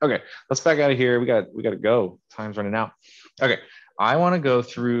stuff. Okay, let's back out of here. We got to go. Time's running out. Okay, I want to go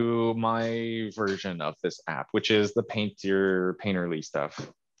through my version of this app, which is the painterly stuff.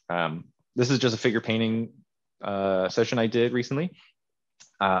 This is just a figure painting session I did recently.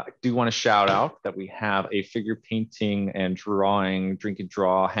 I do want to shout out that we have a figure painting and drawing, drink and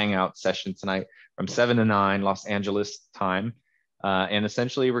draw hangout session tonight from 7 to 9 Los Angeles time. And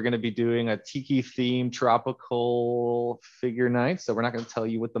essentially, we're going to be doing a tiki themed tropical figure night. So we're not going to tell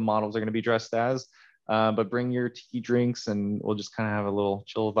you what the models are going to be dressed as, but bring your tiki drinks and we'll just kind of have a little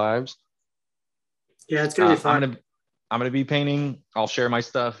chill vibes. Yeah, it's going to be fun. I'm going to be painting. I'll share my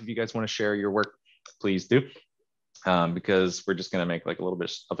stuff. If you guys want to share your work, please do. Because we're just going to make like a little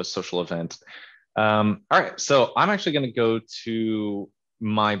bit of a social event. All right, so I'm actually going to go to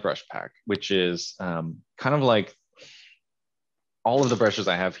my brush pack, which is kind of like all of the brushes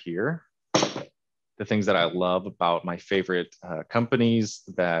I have here, the things that I love about my favorite companies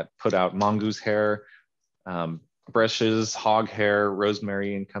that put out mongoose hair brushes, hog hair,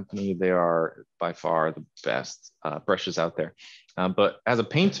 Rosemary and Company. They are by far the best brushes out there. But as a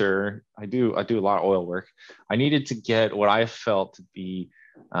painter, I do a lot of oil work. I needed to get what I felt to be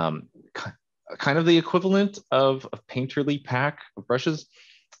kind of the equivalent of a painterly pack of brushes.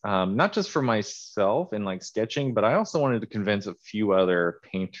 Not just for myself in like sketching, but I also wanted to convince a few other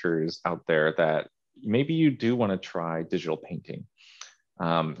painters out there that maybe you do want to try digital painting.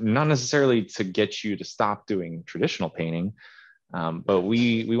 Not necessarily to get you to stop doing traditional painting, but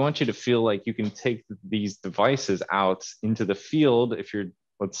we want you to feel like you can take these devices out into the field if you're,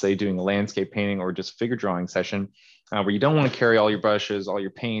 let's say, doing a landscape painting or just figure drawing session, where you don't want to carry all your brushes, all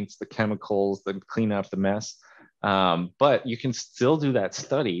your paints, the chemicals, the cleanup, the mess. But you can still do that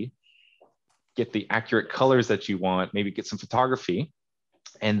study, get the accurate colors that you want, maybe get some photography,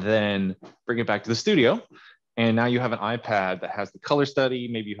 and then bring it back to the studio. And now you have an iPad that has the color study.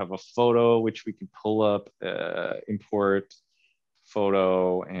 Maybe you have a photo, which we can pull up, import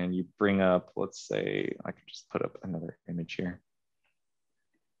photo, and you bring up, let's say, I could just put up another image here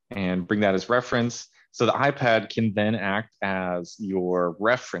and bring that as reference. So the iPad can then act as your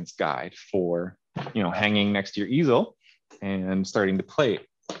reference guide for, hanging next to your easel and starting to play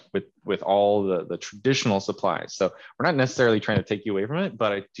with all the traditional supplies. So we're not necessarily trying to take you away from it,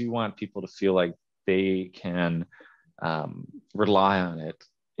 but I do want people to feel like they can rely on it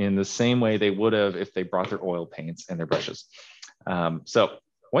in the same way they would have if they brought their oil paints and their brushes. So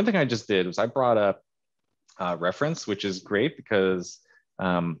one thing I just did was I brought up reference, which is great because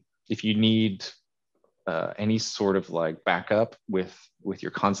if you need any sort of like backup with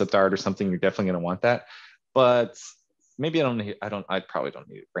your concept art or something, you're definitely going to want that. But maybe I probably don't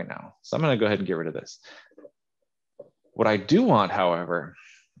need it right now. So I'm going to go ahead and get rid of this. What I do want, however,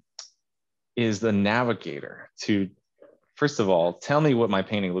 is the navigator to, first of all, tell me what my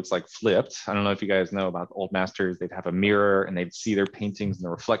painting looks like flipped. I don't know if you guys know about the old masters. They'd have a mirror and they'd see their paintings and the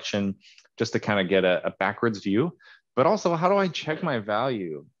reflection just to kind of get a backwards view. But also, how do I check my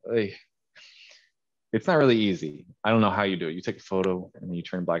value? It's not really easy. I don't know how you do it. You take a photo and then you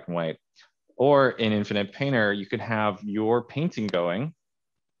turn black and white. Or in Infinite Painter, you could have your painting going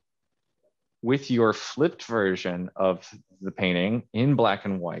with your flipped version of the painting in black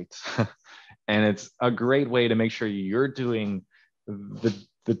and white. And it's a great way to make sure you're doing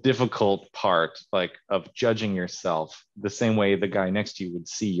the difficult part, like of judging yourself the same way the guy next to you would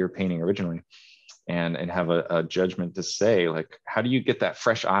see your painting originally, and have a judgment to say, like, how do you get that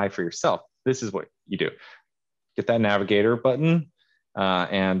fresh eye for yourself? This is what you do. Get that navigator button.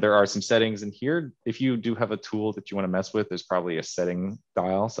 And there are some settings in here. If you do have a tool that you want to mess with, there's probably a setting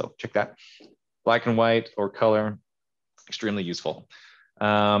dial. So check that. Black and white or color, extremely useful.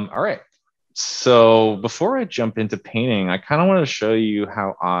 All right. So before I jump into painting, I kind of want to show you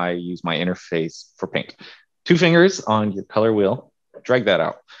how I use my interface for paint. 2 fingers on your color wheel, drag that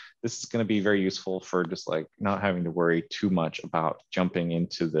out. This is going to be very useful for just like not having to worry too much about jumping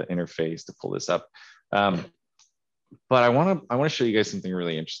into the interface to pull this up. But I want to show you guys something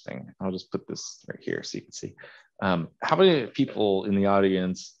really interesting. I'll just put this right here so you can see. How many people in the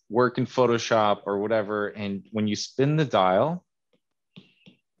audience work in Photoshop or whatever, and when you spin the dial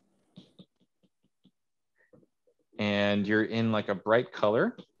and you're in like a bright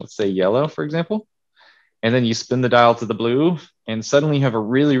color, let's say yellow, for example, and then you spin the dial to the blue and suddenly you have a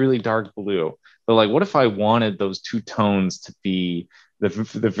really, really dark blue. But like, what if I wanted those 2 tones to be the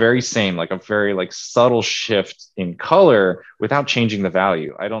very same, like a very like subtle shift in color without changing the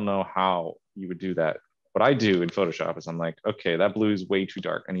value? I don't know how you would do that. What I do in Photoshop is I'm like, okay, that blue is way too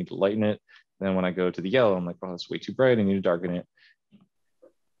dark. I need to lighten it. Then when I go to the yellow, I'm like, oh, it's way too bright. I need to darken it.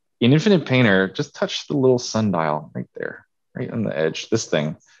 In Infinite Painter, just touch the little sundial right there, right on the edge, this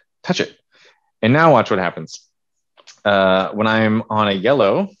thing, touch it. And now watch what happens. When I'm on a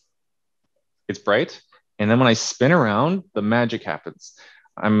yellow, it's bright. And then when I spin around, the magic happens.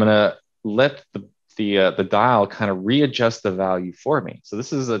 I'm gonna let the dial kind of readjust the value for me. So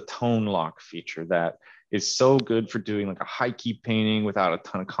this is a tone lock feature that is so good for doing like a high key painting without a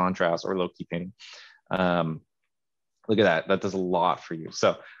ton of contrast, or low key painting. Look at that, that does a lot for you.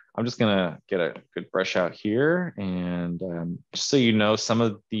 So I'm just gonna get a good brush out here. And just so you know, some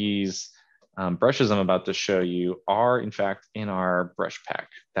of these brushes I'm about to show you are in fact in our brush pack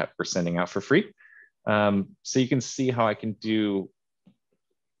that we're sending out for free. So you can see how I can do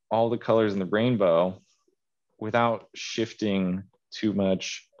all the colors in the rainbow without shifting too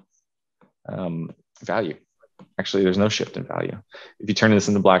much value. Actually, there's no shift in value. If you turn this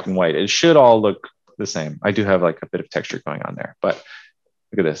into black and white, it should all look the same. I do have like a bit of texture going on there, but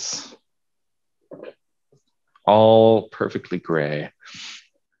look at this. All perfectly gray.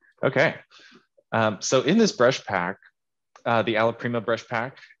 Okay. So in this brush pack, the Alla Prima brush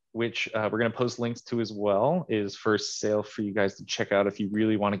pack, which we're going to post links to as well, is for sale for you guys to check out if you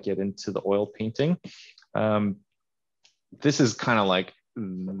really want to get into the oil painting. This is kind of like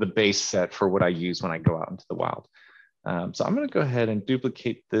the base set for what I use when I go out into the wild. So I'm going to go ahead and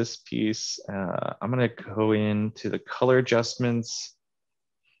duplicate this piece. I'm going to go into the color adjustments.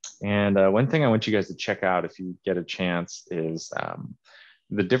 And one thing I want you guys to check out if you get a chance is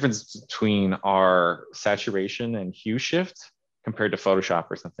the difference between our saturation and hue shift compared to Photoshop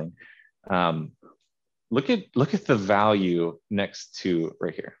or something. Look at the value next to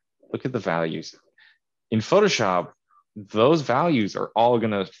right here. Look at the values. In Photoshop, those values are all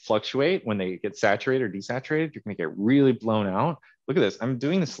going to fluctuate when they get saturated or desaturated. You're going to get really blown out. Look at this. I'm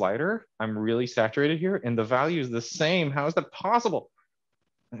doing the slider. I'm really saturated here, and the value is the same. How is that possible?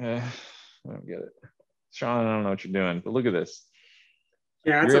 I don't get it. Sean, I don't know what you're doing, but look at this.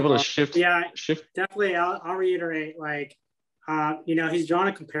 Yeah, you're able to shift. Yeah, shift. Definitely. I'll reiterate, like, you know, he's drawn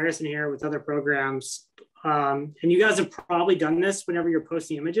a comparison here with other programs. And you guys have probably done this whenever you're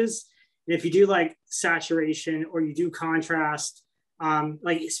posting images. And if you do like saturation or you do contrast,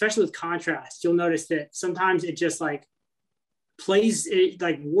 like especially with contrast, you'll notice that sometimes it just like it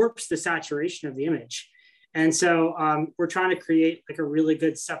like warps the saturation of the image. And so we're trying to create like a really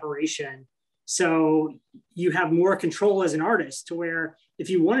good separation. So you have more control as an artist, to where if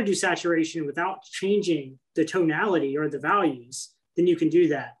you want to do saturation without changing the tonality or the values, then you can do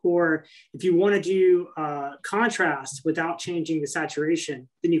that. Or if you want to do contrast without changing the saturation,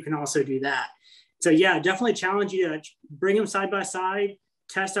 then you can also do that. So yeah, definitely challenge you to bring them side by side,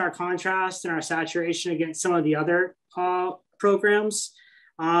 test our contrast and our saturation against some of the other programs.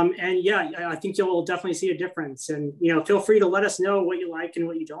 And yeah, I think you'll definitely see a difference. And, you know, feel free to let us know what you like and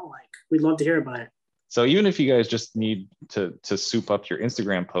what you don't like. We'd love to hear about it. So even if you guys just need to soup up your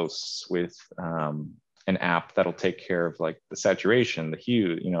Instagram posts with an app that'll take care of like the saturation, the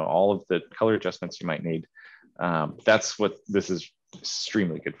hue, you know, all of the color adjustments you might need, that's what this is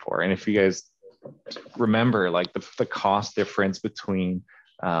extremely good for. And if you guys remember, like the cost difference between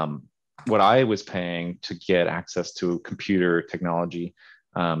what I was paying to get access to computer technology,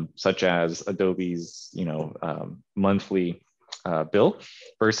 such as Adobe's, you know, monthly bill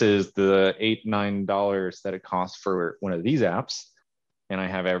versus the $8-9 that it costs for one of these apps. And I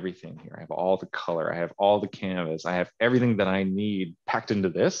have everything here. I have all the color, I have all the canvas, I have everything that I need packed into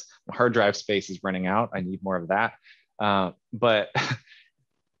this. My hard drive space is running out. I need more of that. But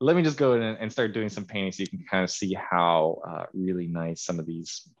let me just go in and start doing some painting so you can kind of see how really nice some of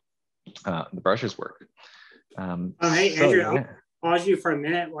these the brushes work. Hey, Andrew, yeah. I'll pause you for a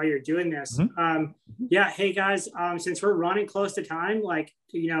minute while you're doing this. Mm-hmm. Yeah, hey guys, since we're running close to time, like,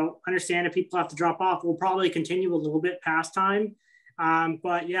 you know, understand if people have to drop off, we'll probably continue a little bit past time.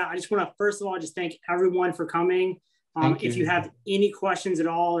 But yeah, I just want to, first of all, just thank everyone for coming. If you have any questions at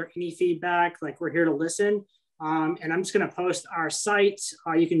all or any feedback, like we're here to listen. And I'm just going to post our site.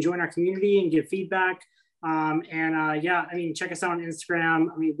 You can join our community and give feedback. Yeah, I mean, check us out on Instagram.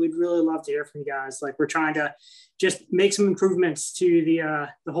 I mean, we'd really love to hear from you guys. Like, we're trying to just make some improvements to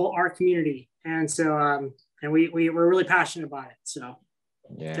the whole art community. And so, and we're really passionate about it. So,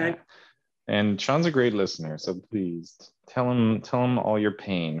 yeah. Okay. And Sean's a great listener, so please tell him all your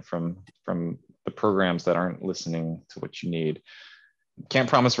pain from the programs that aren't listening to what you need. Can't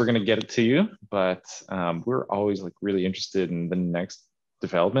promise we're going to get it to you, but we're always like really interested in the next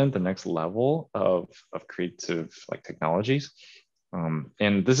development, the next level of creative like technologies.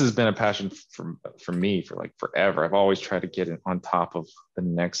 And this has been a passion for me for like forever. I've always tried to get on top of the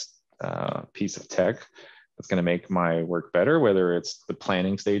next piece of tech that's going to make my work better, whether it's the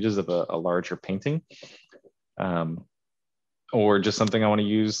planning stages of a larger painting, or just something I want to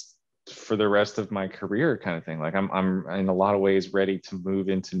use for the rest of my career kind of thing. Like I'm in a lot of ways ready to move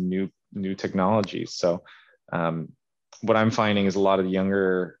into new technologies. So what I'm finding is a lot of the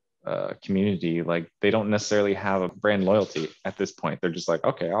younger community, like they don't necessarily have a brand loyalty at this point. They're just like,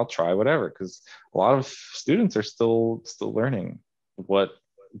 okay, I'll try whatever, because a lot of students are still learning what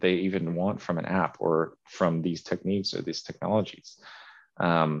they even want from an app or from these techniques or these technologies.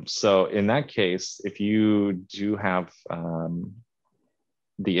 So in that case, if you do have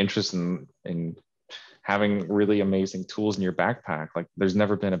the interest in having really amazing tools in your backpack, like there's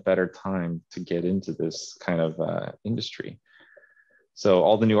never been a better time to get into this kind of industry. So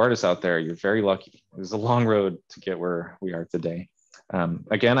all the new artists out there, you're very lucky. It was a long road to get where we are today.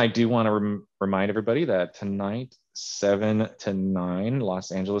 Again, I do want to remind everybody that tonight, 7 to 9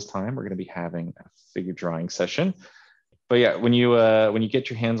 Los Angeles time, we're going to be having a figure drawing session. But yeah, when you get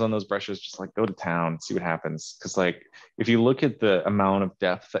your hands on those brushes, just like go to town, see what happens. Because like if you look at the amount of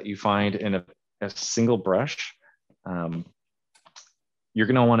depth that you find in a single brush, you're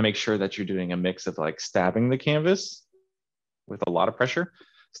going to want to make sure that you're doing a mix of like stabbing the canvas with a lot of pressure,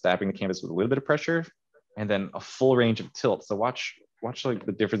 stabbing the canvas with a little bit of pressure, and then a full range of tilt. So watch like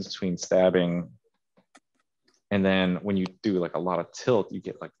the difference between stabbing and then when you do like a lot of tilt, you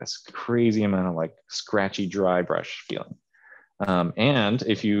get like this crazy amount of like scratchy, dry brush feeling. And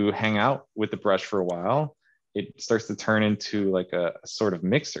if you hang out with the brush for a while, it starts to turn into like a sort of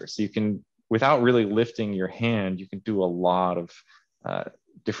mixer. So you can, without really lifting your hand, you can do a lot of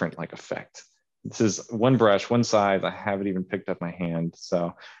different like effect. This is one brush, one size. I haven't even picked up my hand.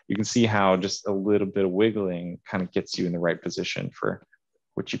 So you can see how just a little bit of wiggling kind of gets you in the right position for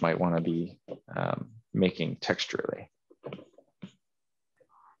what you might want to be making texturally.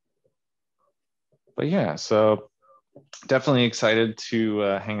 But yeah, so definitely excited to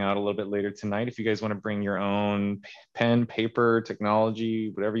hang out a little bit later tonight. If you guys want to bring your own pen, paper,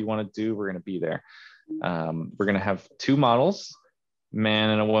 technology, whatever you want to do, we're going to be there. We're going to have 2 models, man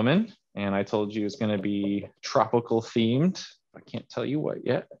and a woman. And I told you it's going to be tropical themed. I can't tell you what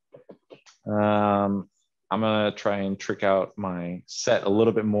yet. I'm going to try and trick out my set a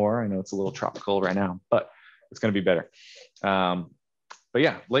little bit more. I know it's a little tropical right now, but it's going to be better. But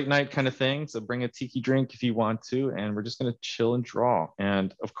yeah, late night kind of thing. So bring a tiki drink if you want to, and we're just going to chill and draw.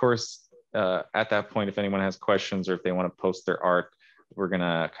 And of course, at that point, if anyone has questions or if they want to post their art, we're going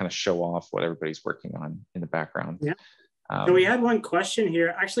to kind of show off what everybody's working on in the background. Yeah. So we had one question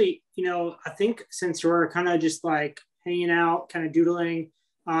here. Actually, I think since we're kind of just like hanging out, kind of doodling,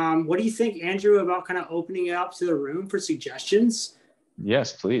 what do you think, Andrew, about kind of opening it up to the room for suggestions?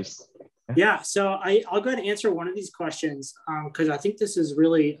 Yes, please. Yeah, so I'll go ahead and answer one of these questions because I think this is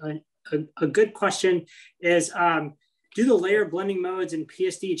really a good question. Is do the layer blending modes in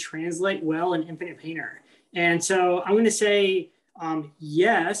PSD translate well in Infinite Painter? And so I'm going to say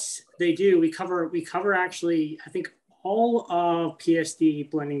yes, they do. We cover actually, I think, all of PSD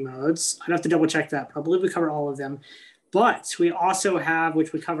blending modes. I'd have to double check that, but I believe we cover all of them. But we also have,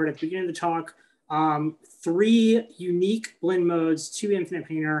 which we covered at the beginning of the talk, 3 unique blend modes to Infinite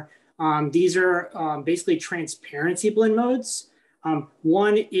Painter. These are basically transparency blend modes.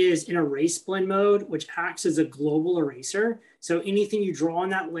 One is an erase blend mode, which acts as a global eraser. So anything you draw on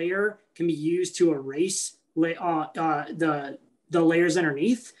that layer can be used to erase the layers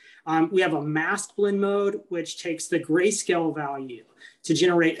underneath. We have a mask blend mode, which takes the grayscale value to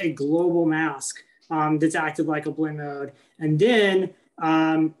generate a global mask that's acted like a blend mode. And then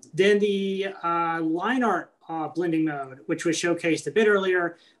the line art blending mode, which was showcased a bit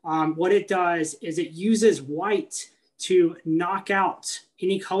earlier, what it does is it uses white to knock out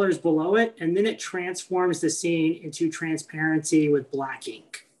any colors below it, and then it transforms the scene into transparency with black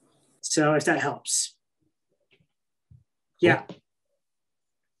ink. So if that helps. Yeah.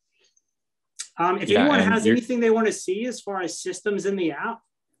 If Yeah, anyone and has anything they want to see as far as systems in the app,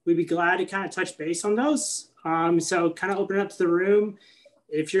 we'd be glad to kind of touch base on those. So kind of open it up to the room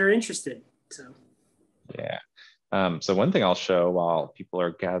if you're interested. So yeah. So one thing I'll show while people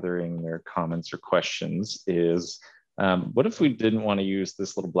are gathering their comments or questions is, what if we didn't want to use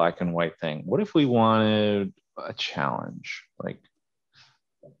this little black and white thing? What if we wanted a challenge? Like,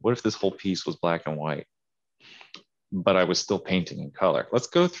 what if this whole piece was black and white, but I was still painting in color? Let's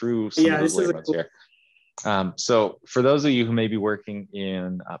go through some of those layer modes here. So for those of you who may be working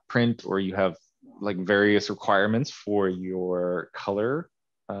in print, or you have like various requirements for your color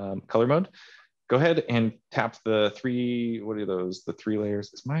mode, go ahead and tap the three, what are those? The three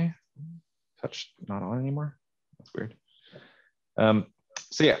layers. Is my touch not on anymore? That's weird.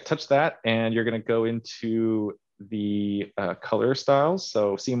 So yeah, touch that and you're gonna go into the color styles.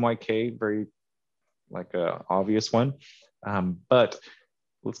 So CMYK, very like a obvious one. But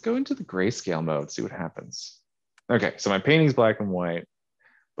let's go into the grayscale mode, see what happens. Okay, so my painting's black and white,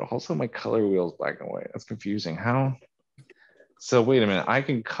 but also my color wheel's black and white. That's confusing. How? So wait a minute, I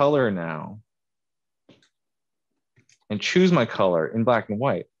can color now and choose my color in black and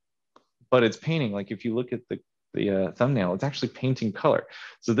white, but it's painting. Like if you look at the thumbnail, it's actually painting color.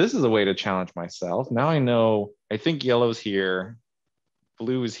 So this is a way to challenge myself. Now I know, I think yellow's here,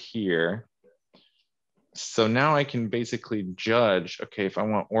 blue is here. So now I can basically judge, okay, if I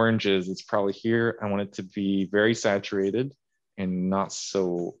want oranges, it's probably here. I want it to be very saturated and not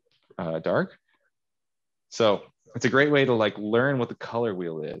so dark. So it's a great way to like learn what the color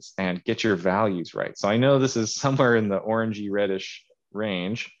wheel is and get your values right. So I know this is somewhere in the orangey reddish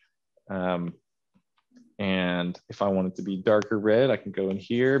range. And if I want it to be darker red, I can go in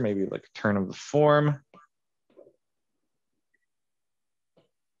here, maybe like a turn of the form.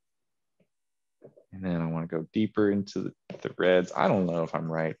 And then I want to go deeper into the reds. I don't know if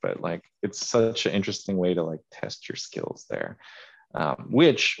I'm right, but like it's such an interesting way to like test your skills there.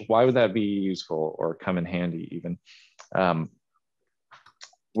 Why would that be useful or come in handy even?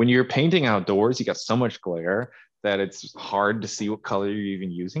 When you're painting outdoors, you got so much glare that it's hard to see what color you're even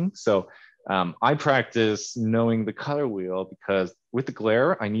using. So I practice knowing the color wheel because with the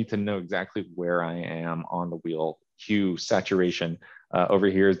glare, I need to know exactly where I am on the wheel. Hue, saturation. Over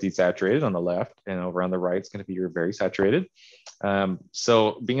here is desaturated on the left, and over on the right is going to be your very saturated.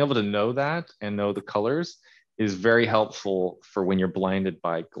 So being able to know that and know the colors is very helpful for when you're blinded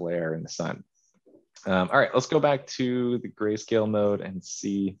by glare in the sun. All right, let's go back to the grayscale mode and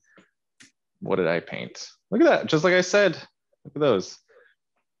see, what did I paint? Look at that, just like I said, look at those.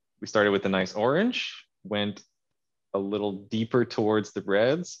 We started with a nice orange, went a little deeper towards the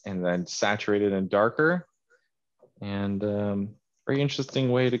reds, and then saturated and darker. And very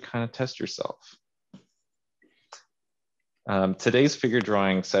interesting way to kind of test yourself. Today's figure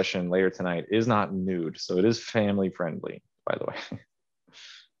drawing session later tonight is not nude, so it is family friendly, by the way.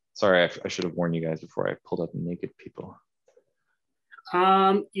 Sorry, I should have warned you guys before I pulled up naked people.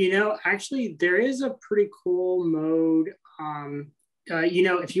 You know, actually, there is a pretty cool mode. You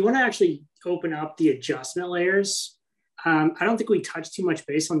know, if you want to actually open up the adjustment layers, I don't think we touched too much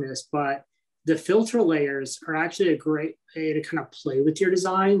base on this, but the filter layers are actually a great way to kind of play with your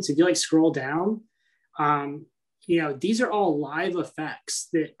design. So if you like scroll down, you know, these are all live effects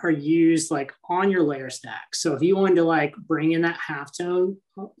that are used like on your layer stack. So if you wanted to like bring in that halftone,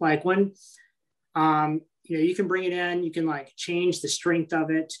 like one, you know, you can bring it in, you can like change the strength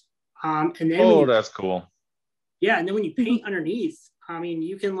of it. And then that's cool. Yeah. And then when you paint underneath, I mean,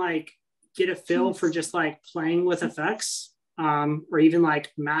 you can like get a feel for just like playing with effects, or even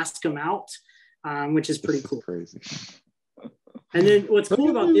like mask them out, which is pretty cool. Crazy. And then what's cool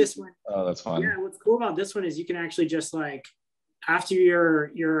about this one? Oh, that's fun. Yeah, what's cool about this one is you can actually just like after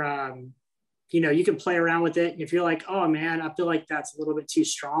your you know, you can play around with it. If you're like, oh man, I feel like that's a little bit too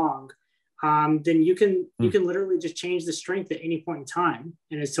strong, then you can literally just change the strength at any point in time,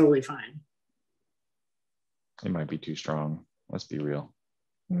 and it's totally fine. It might be too strong. Let's be real.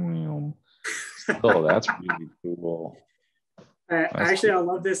 Oh, that's really cool. Actually, cool.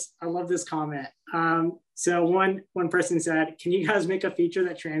 I love this comment. So one person said, "Can you guys make a feature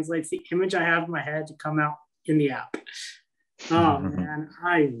that translates the image I have in my head to come out in the app?" Oh man,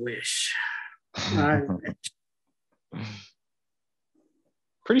 I wish.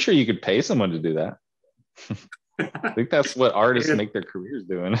 Pretty sure you could pay someone to do that. I think that's what artists make their careers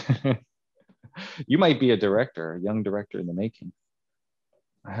doing. You might be a director, a young director in the making.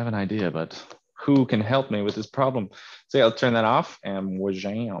 I have an idea, but who can help me with this problem? So yeah, I'll turn that off and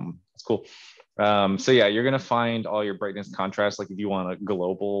wajam. That's cool. So yeah, you're gonna find all your brightness contrast. Like if you want a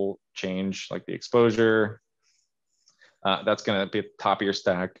global change, like the exposure, That's going to be at the top of your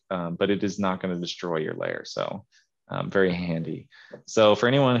stack, but it is not going to destroy your layer. So very handy. So for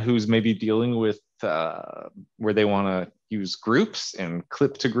anyone who's maybe dealing with where they want to use groups and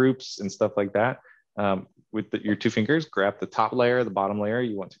clip to groups and stuff like that, with your 2 fingers, grab the top layer, the bottom layer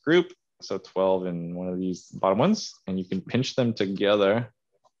you want to group. So 12 in one of these bottom ones, and you can pinch them together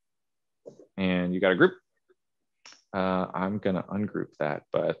and you got a group. I'm gonna ungroup that,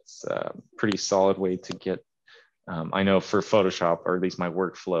 but pretty solid way to get, I know for Photoshop, or at least my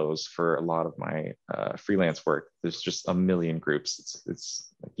workflows for a lot of my freelance work, there's just a million groups.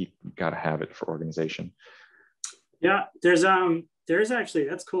 It's you gotta have it for organization. Yeah, there's actually,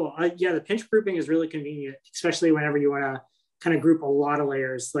 that's cool. Yeah, the pinch grouping is really convenient, especially whenever you wanna kind of group a lot of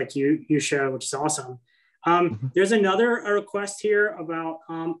layers like you show, which is awesome. There's another request here about,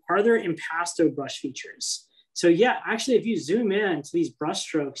 are there impasto brush features? So yeah, actually, if you zoom in to these brush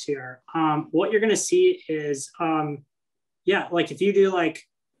strokes here, what you're gonna see is, yeah, like if you do like,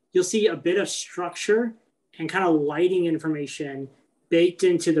 you'll see a bit of structure and kind of lighting information baked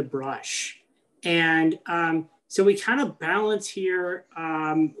into the brush. And so we kind of balance here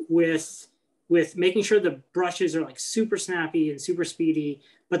with making sure the brushes are like super snappy and super speedy,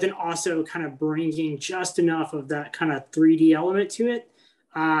 but then also kind of bringing just enough of that kind of 3D element to it.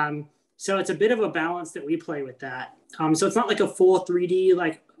 So it's a bit of a balance that we play with that. So it's not like a full 3D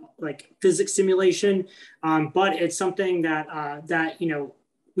like physics simulation, but it's something that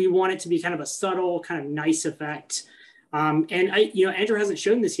we want it to be kind of a subtle, kind of nice effect. And Andrew hasn't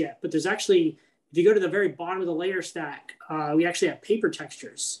shown this yet, but there's actually, if you go to the very bottom of the layer stack, we actually have paper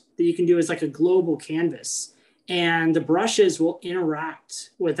textures that you can do as like a global canvas. And the brushes will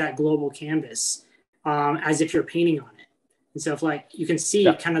interact with that global canvas as if you're painting on it. And so if like, you can see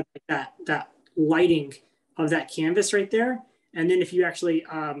kind of like that lighting of that canvas right there. And then if you actually,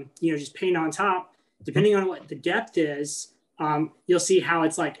 just paint on top, depending on what the depth is, you'll see how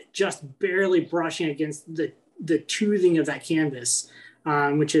it's like just barely brushing against the toothing of that canvas,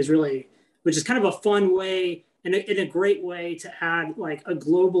 which is kind of a fun way and a great way to add like a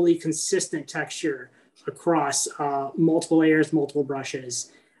globally consistent texture across multiple layers, multiple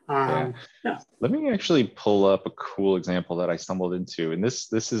brushes. Yeah. Let me actually pull up a cool example that I stumbled into. And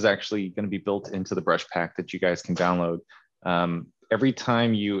this is actually going to be built into the brush pack that you guys can download. Every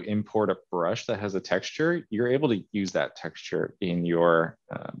time you import a brush that has a texture, you're able to use that texture in your,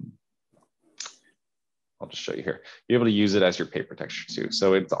 I'll just show you here. You're able to use it as your paper texture too.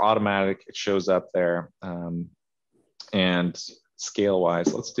 So it's automatic, it shows up there. And scale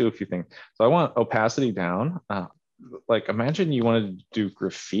wise, let's do a few things. So I want opacity down. Like imagine you wanted to do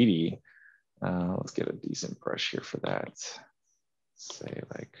graffiti. Let's get a decent brush here for that. Say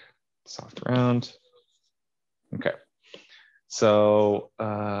like soft round. Okay. So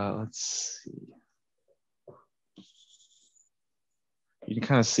let's see. You can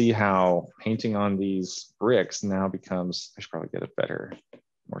kind of see how painting on these bricks now becomes, I should probably get a better,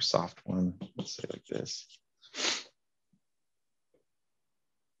 more soft one. Let's say like this.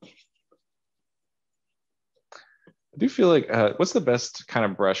 I do feel like, what's the best kind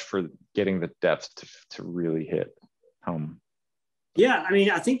of brush for getting the depth to really hit home? Yeah, I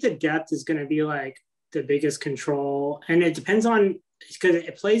mean, I think the depth is going to be like the biggest control. And it depends on, because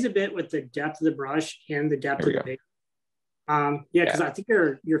it plays a bit with the depth of the brush and the depth of the paper. Because I think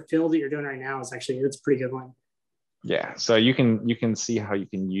your fill that you're doing right now is actually, it's a pretty good one. Yeah, so you can see how you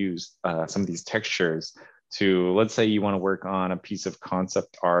can use some of these textures to, let's say you want to work on a piece of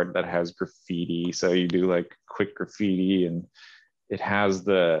concept art that has graffiti. So you do like quick graffiti and it has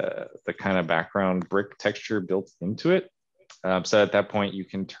the kind of background brick texture built into it. So at that point you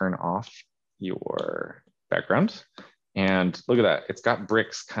can turn off your background and look at that. It's got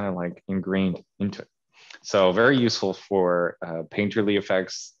bricks kind of like ingrained into it. So very useful for painterly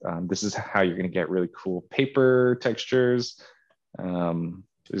effects. This is how you're going to get really cool paper textures.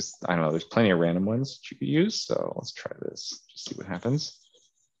 There's plenty of random ones that you could use. So let's try this, just see what happens.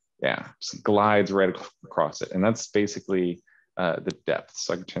 Yeah, just glides right across it. And that's basically the depth.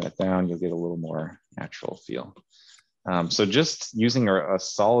 So I can turn it down, you'll get a little more natural feel. So just using a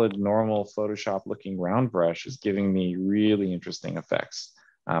solid, normal Photoshop looking round brush is giving me really interesting effects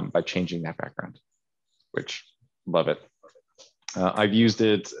by changing that background, which love it. I've used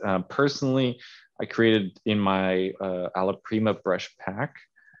it personally. I created in my Alla Prima brush pack.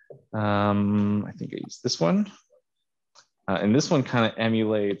 I think I used this one. And this one kind of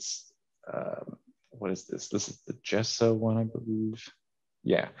emulates, what is this? This is the gesso one, I believe.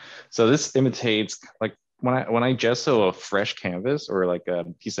 Yeah, so this imitates, like when I gesso a fresh canvas or like a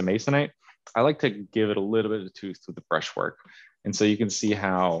piece of masonite, I like to give it a little bit of tooth with the brushwork. And so you can see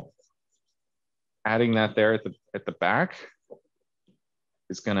how adding that there at the back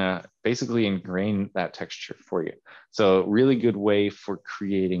is gonna basically ingrain that texture for you. So really good way for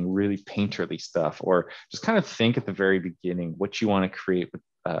creating really painterly stuff, or just kind of think at the very beginning what you want to create with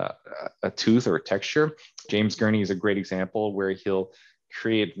a tooth or a texture. James Gurney is a great example where he'll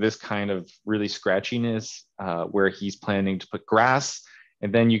create this kind of really scratchiness where he's planning to put grass,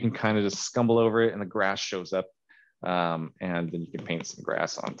 and then you can kind of just scumble over it and the grass shows up, and then you can paint some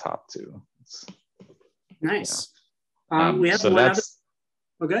grass on top too. Nice. We have so one that's other.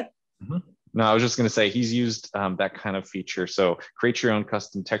 Oh, good. Mm-hmm. No, I was just going to say he's used that kind of feature. So create your own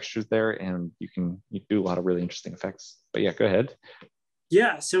custom textures there, and you do a lot of really interesting effects. But yeah, go ahead.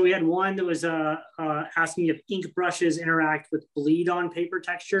 Yeah, so we had one that was asking if ink brushes interact with bleed on paper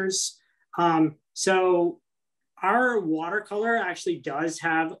textures. So our watercolor actually does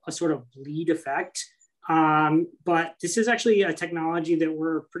have a sort of bleed effect, but this is actually a technology that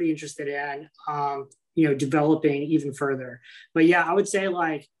we're pretty interested in, developing even further. But yeah, I would say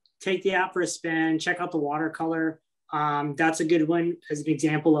like take the app for a spin, check out the watercolor. That's a good one as an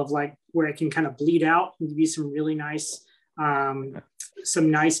example of like where it can kind of bleed out and give you some really nice, kind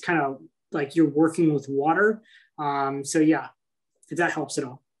of like you're working with water. So yeah, if that helps at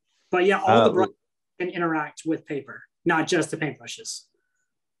all. But yeah, all the brushes can interact with paper, not just the paintbrushes.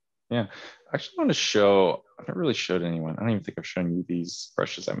 Yeah, I actually want to show, I haven't really showed anyone. I don't even think I've shown you these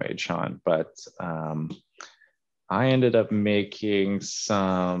brushes I made, Sean, but I ended up making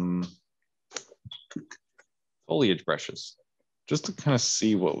some foliage brushes just to kind of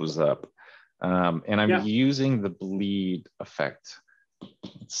see what was up. And I'm using the bleed effect.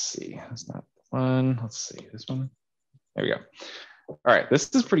 Let's see, that's not one. Let's see, this one. There we go. All right, this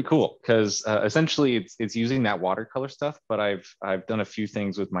is pretty cool because essentially it's using that watercolor stuff, but I've done a few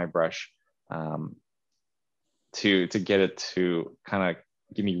things with my brush to get it to kind of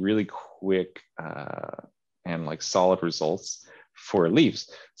give me really quick and like solid results for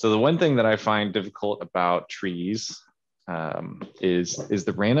leaves. So the one thing that I find difficult about trees is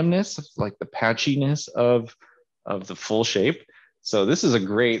the randomness, like the patchiness of the full shape. So this is a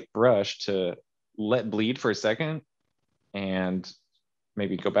great brush to let bleed for a second and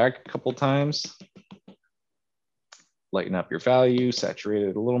maybe go back a couple times, lighten up your value, saturate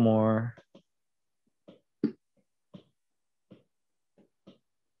it a little more.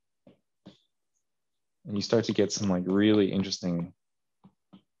 And you start to get some like really interesting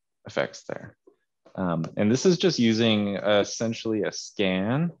effects there. And this is just using essentially a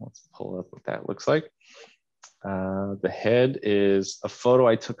scan. Let's pull up what that looks like. The head is a photo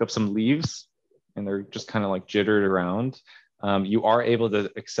I took of some leaves and they're just kind of like jittered around. You are able to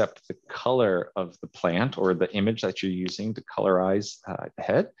accept the color of the plant or the image that you're using to colorize the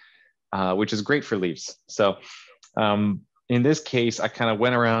head, which is great for leaves. So in this case, I kind of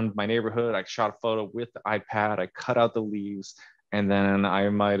went around my neighborhood. I shot a photo with the iPad. I cut out the leaves. And then I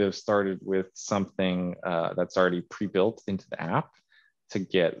might have started with something that's already pre-built into the app to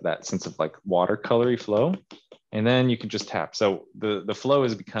get that sense of like watercolory flow. And then you can just tap. So the flow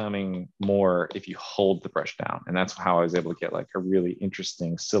is becoming more if you hold the brush down. And that's how I was able to get like a really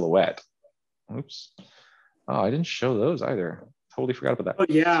interesting silhouette. Oops. Oh, I didn't show those either. Totally forgot about that. Oh,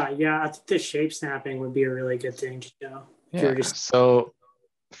 yeah. I think the shape snapping would be a really good thing to know. Yeah. So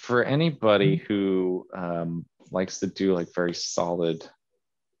for anybody who likes to do like very solid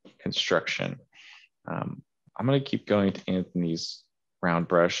construction, I'm going to keep going to Anthony's round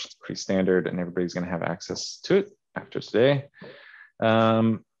brush. It's pretty standard and everybody's going to have access to it after today.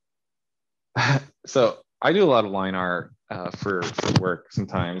 So I do a lot of line art for work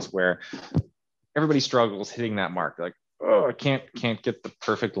sometimes where everybody struggles hitting that mark. Like, oh, I can't get the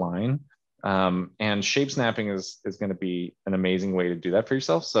perfect line. And shape snapping is going to be an amazing way to do that for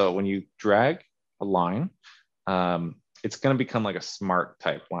yourself. So when you drag a line, it's going to become like a smart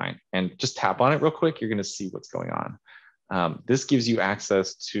type line, and just tap on it real quick. You're going to see what's going on. This gives you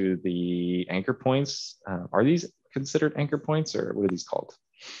access to the anchor points. Are these considered anchor points, or what are these called?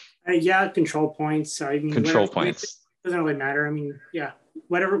 Yeah, control points. I mean, control points. It doesn't really matter. I mean, yeah,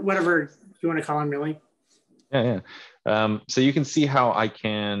 whatever you want to call them, really. Yeah. So you can see how I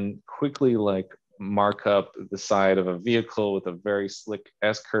can quickly like mark up the side of a vehicle with a very slick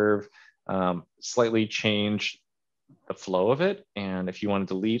S-curve, slightly change the flow of it. And if you want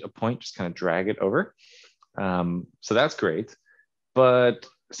to delete a point, just kind of drag it over. So that's great, but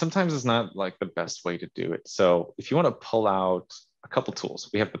sometimes it's not like the best way to do it. So if you want to pull out a couple tools,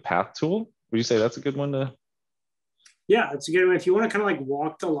 we have the path tool. Would you say that's a good one to? Yeah, it's a good one. If you want to kind of like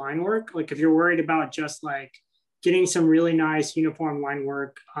walk the line work, like if you're worried about just like getting some really nice uniform line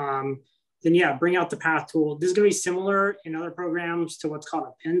work, then yeah, bring out the path tool. This is going to be similar in other programs to what's called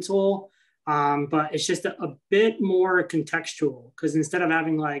a pen tool. but it's just a bit more contextual because instead of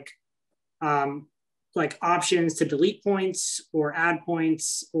having like options to delete points or add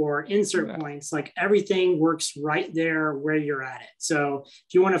points or insert points, like everything works right there where you're at it. So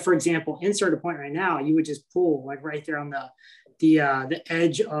if you want to, for example, insert a point right now, you would just pull like right there on the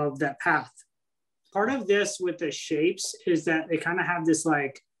edge of that path. Part of this with the shapes is that they kind of have this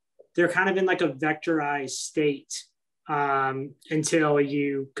like, they're kind of in like a vectorized state until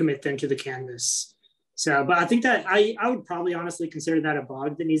you commit them to the canvas. So, but I think that I would probably honestly consider that a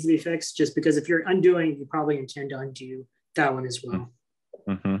bug that needs to be fixed, just because if you're undoing, you probably intend to undo that one as well.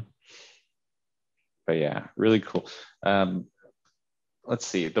 Mm-hmm. But yeah, really cool. Let's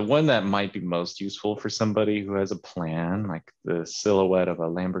see, the one that might be most useful for somebody who has a plan, like the silhouette of a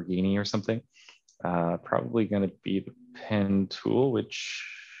Lamborghini or something, probably going to be the pen tool, which,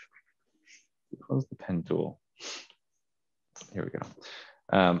 close the pen tool. Here we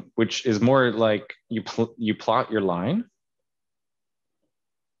go. Which is more like you plot your line,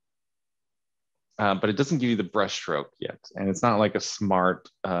 but it doesn't give you the brush stroke yet. And it's not like a smart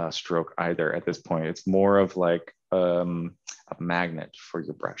stroke either at this point. It's more of like a magnet for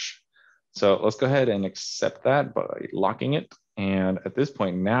your brush. So let's go ahead and accept that by locking it. And at this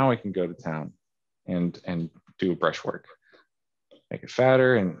point, now I can go to town and do brush work. Make it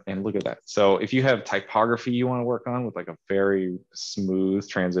fatter and look at that. So if you have typography you want to work on with like a very smooth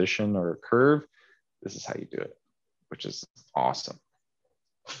transition or curve, this is how you do it, which is awesome.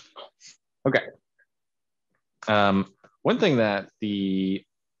 Okay. One thing that to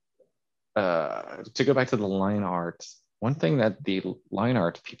go back to the line art, one thing that the line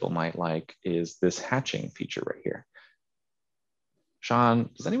art people might like is this hatching feature right here. Sean,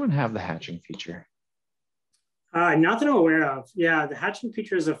 does anyone have the hatching feature? Not that I'm aware of. Yeah, the hatching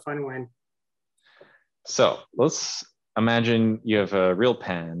feature is a fun one. So let's imagine you have a real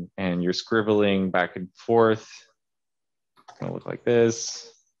pen and you're scribbling back and forth. It's gonna look like this.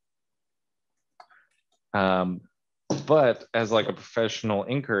 But as like a professional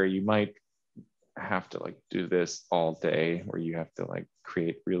inker, you might have to like do this all day, where you have to like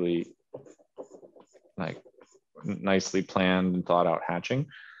create really like nicely planned and thought out hatching.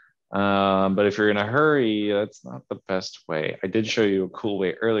 But if you're in a hurry, that's not the best way. I did show you a cool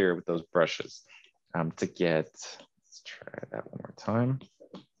way earlier with those brushes to get, let's try that one more time,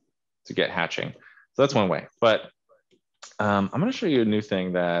 to get hatching. So that's one way. But I'm going to show you a new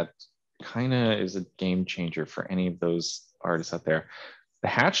thing that kind of is a game changer for any of those artists out there. The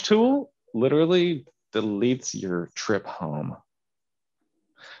hatch tool literally deletes your trip home.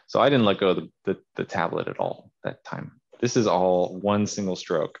 So I didn't let go of the tablet at all that time. This is all one single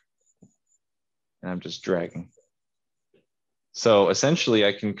stroke. And I'm just dragging. So essentially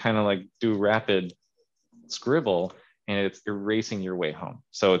I can kind of like do rapid scribble and it's erasing your way home.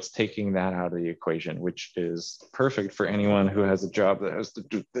 So it's taking that out of the equation, which is perfect for anyone who has a job that has to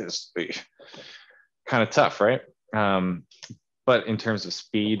do this. Kind of tough, right? But in terms of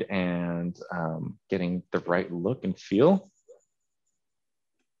speed and getting the right look and feel,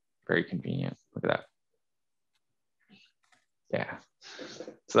 very convenient. Look at that. Yeah,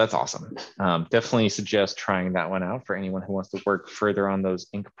 so that's awesome. Definitely suggest trying that one out for anyone who wants to work further on those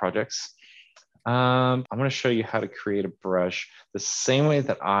ink projects. I'm going to show you how to create a brush the same way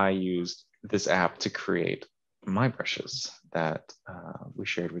that I used this app to create my brushes that we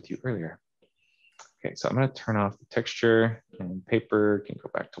shared with you earlier. Okay, so I'm going to turn off the texture and paper can go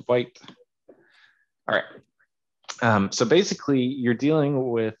back to white. All right. So basically you're dealing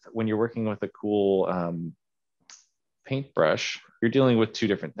with, when you're working with a cool paintbrush, you're dealing with two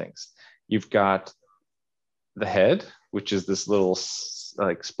different things. You've got the head, which is this little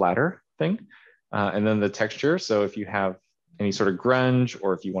like splatter thing, and then the texture. So if you have any sort of grunge,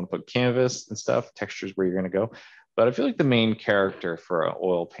 or if you want to put canvas and stuff, texture is where you're going to go. But I feel like the main character for an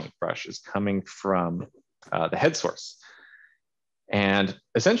oil paintbrush is coming from the head source. And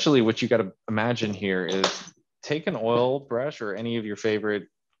essentially what you got to imagine here is take an oil brush or any of your favorite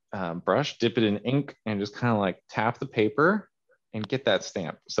brush, dip it in ink, and just kind of like tap the paper and get that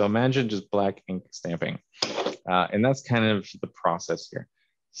stamp. So imagine just black ink stamping. And that's kind of the process here.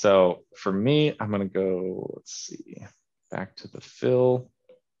 So for me, I'm going to go, let's see, back to the fill.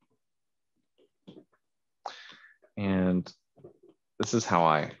 And this is how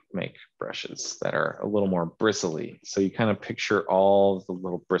I make brushes that are a little more bristly. So you kind of picture all the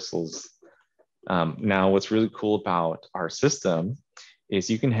little bristles. Now, what's really cool about our system is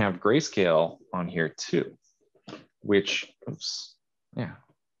you can have grayscale on here too, which, oops, yeah.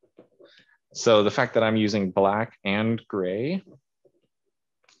 So the fact that I'm using black and gray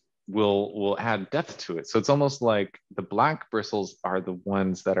will add depth to it. So it's almost like the black bristles are the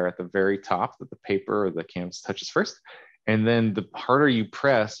ones that are at the very top that the paper or the canvas touches first. And then the harder you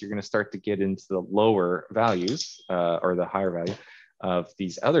press, you're going to start to get into the lower values or the higher value of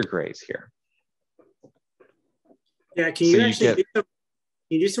these other grays here. Yeah, can you actually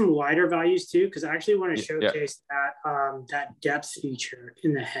do some lighter values too? Because I actually want to showcase that that depth feature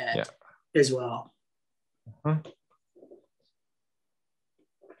in the head as well. And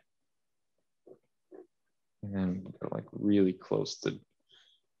then go like really close to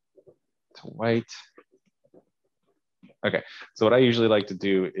white. Okay, so what I usually like to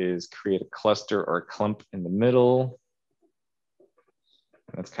do is create a cluster or a clump in the middle.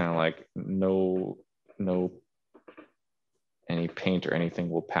 That's kind of like no any paint or anything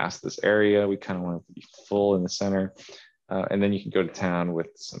will pass this area. We kind of want it to be full in the center. And then you can go to town with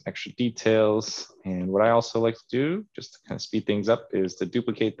some extra details. And what I also like to do, just to kind of speed things up, is to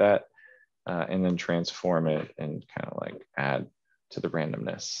duplicate that and then transform it and kind of like add to the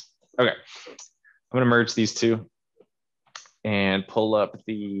randomness. Okay, I'm gonna merge these two and pull up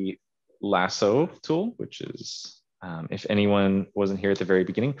the lasso tool, which is, if anyone wasn't here at the very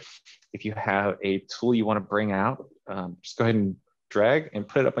beginning, if you have a tool you want to bring out, just go ahead and drag and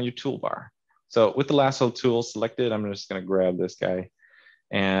put it up on your toolbar. So with the lasso tool selected, I'm just going to grab this guy.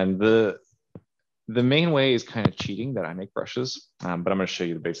 And the main way is kind of cheating that I make brushes, but I'm going to show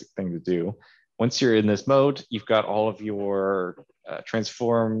you the basic thing to do. Once you're in this mode, you've got all of your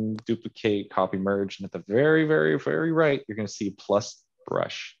transform, duplicate, copy, merge, and at the very, very, very right, you're going to see plus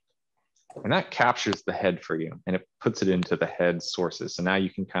brush. And that captures the head for you and it puts it into the head sources. So now you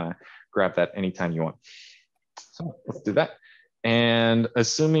can kind of grab that anytime you want. So let's do that. And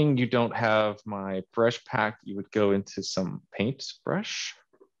assuming you don't have my brush pack, you would go into some paint brush.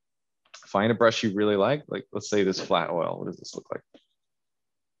 Find a brush you really like let's say this flat oil. What does this look like?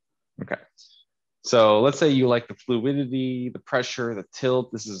 Okay. So let's say you like the fluidity, the pressure, the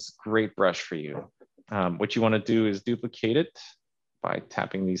tilt. This is a great brush for you. What you want to do is duplicate it by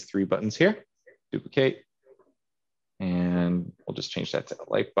tapping these three buttons here, duplicate, and we'll just change that to a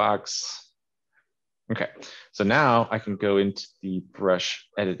light box. Okay, so now I can go into the brush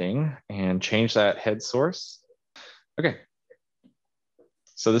editing and change that head source. Okay,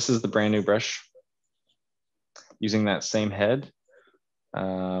 so this is the brand new brush using that same head.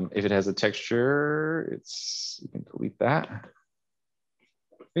 If it has a texture, you can delete that.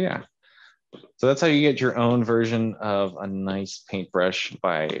 But yeah. So that's how you get your own version of a nice paintbrush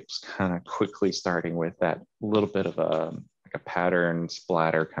by just kind of quickly starting with that little bit of a pattern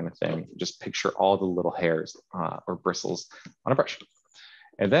splatter kind of thing. Just picture all the little hairs or bristles on a brush.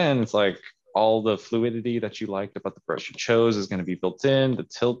 And then it's like all the fluidity that you liked about the brush you chose is going to be built in. The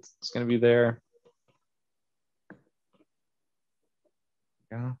tilt is going to be there.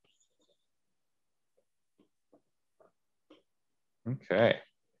 Yeah. Okay.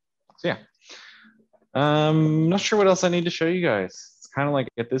 So yeah. Not sure what else I need to show you guys. It's kind of like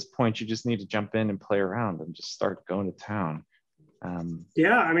at this point, you just need to jump in and play around and just start going to town.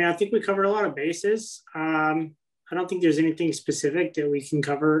 Yeah, I mean, I think we covered a lot of bases. I don't think there's anything specific that we can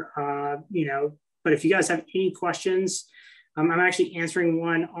cover, but if you guys have any questions, I'm actually answering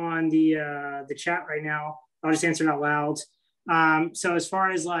one on the chat right now. I'll just answer it out loud. So as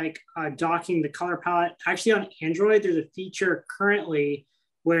far as like docking the color palette, actually on Android, there's a feature currently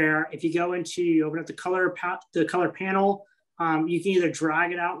where if you go into, you open up the color panel, you can either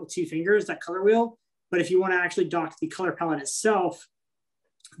drag it out with two fingers, that color wheel, but if you want to actually dock the color palette itself,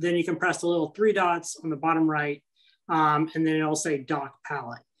 then you can press the little three dots on the bottom right, and then it'll say dock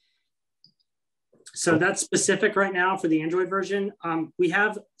palette. So that's specific right now for the Android version. We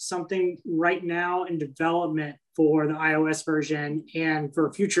have something right now in development for the iOS version and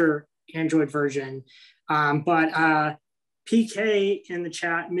for future Android version. But PK in the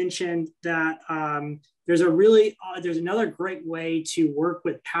chat mentioned that there's another great way to work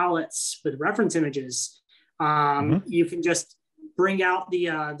with palettes with reference images. You can just bring out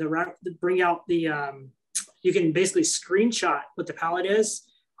you can basically screenshot what the palette is,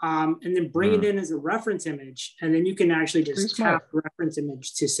 and then bring it in as a reference image, and then you can actually just tap reference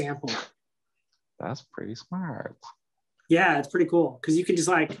image to sample. That's pretty smart. Yeah, it's pretty cool because you can just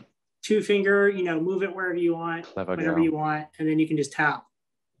like two finger, move it wherever you want, whenever you want, and then you can just tap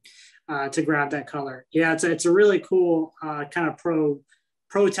to grab that color. Yeah, it's a really cool kind of pro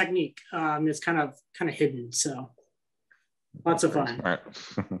technique. It's kind of hidden, so lots of fun.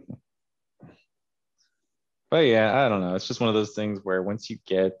 But yeah, I don't know. It's just one of those things where once you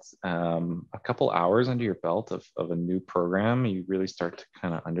get a couple hours under your belt of a new program, you really start to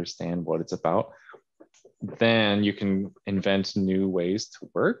kind of understand what it's about. then you can invent new ways to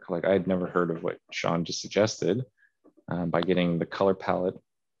work. Like I had never heard of what Sean just suggested by getting the color palette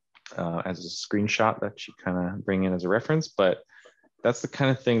as a screenshot that you kind of bring in as a reference. But that's the kind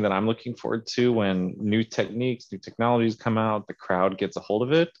of thing that I'm looking forward to when new techniques, new technologies come out, the crowd gets a hold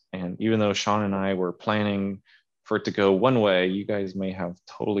of it. And even though Sean and I were planning for it to go one way, you guys may have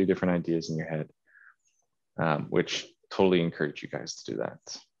totally different ideas in your head, which totally encourage you guys to do that.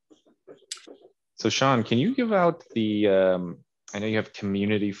 So Sean, can you give out the, I know you have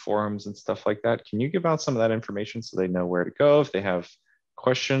community forums and stuff like that. Can you give out some of that information so they know where to go if they have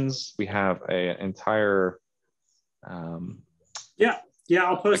questions? We have an entire... Yeah,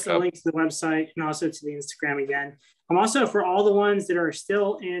 I'll post the link to the website and also to the Instagram again. I'm also, for all the ones that are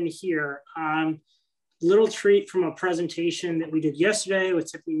still in here, little treat from a presentation that we did yesterday with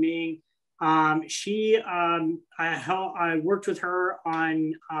Tiffany Ming. I worked with her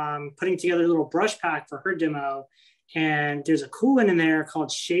on putting together a little brush pack for her demo. And there's a cool one in there called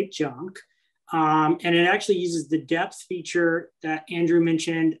Shape Junk. And it actually uses the depth feature that Andrew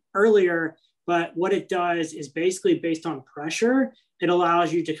mentioned earlier. But what it does is basically based on pressure, it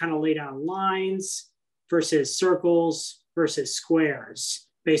allows you to kind of lay down lines versus circles versus squares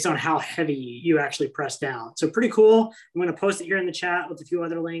based on how heavy you actually press down. So pretty cool. I'm going to post it here in the chat with a few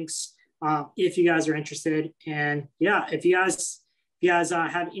other links if you guys are interested. And yeah, if you guys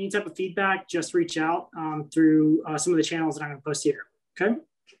have any type of feedback, just reach out through some of the channels that I'm going to post here. Okay.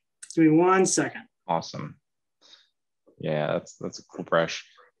 Give me 1 second. Awesome. Yeah, that's a cool brush.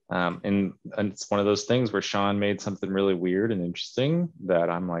 And it's one of those things where Sean made something really weird and interesting that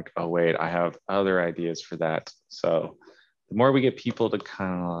I'm like, oh wait, I have other ideas for that. So the more we get people to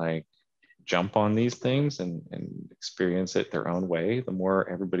kind of like jump on these things and experience it their own way, the more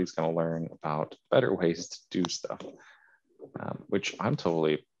everybody's going to learn about better ways to do stuff, which I love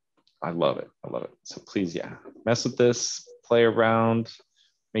it. I love it. So please, yeah, mess with this, play around,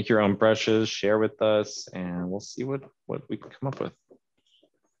 make your own brushes, share with us, and we'll see what we can come up with.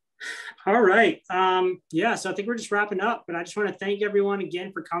 All right. Yeah, so I think we're just wrapping up, but I just want to thank everyone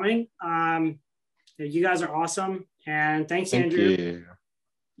again for coming. You guys are awesome. And thanks, Andrew. You.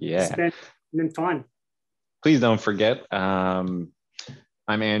 Yeah. It's been fun. Please don't forget, I'm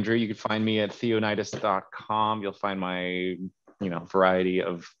Andrew. You can find me at theonidas.com. You'll find my variety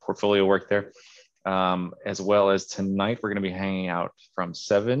of portfolio work there. As well as tonight, we're going to be hanging out from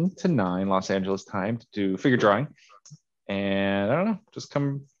 7 to 9 Los Angeles time to do figure drawing. And I don't know, just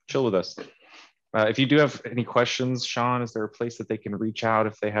come chill with us. If you do have any questions, Sean, is there a place that they can reach out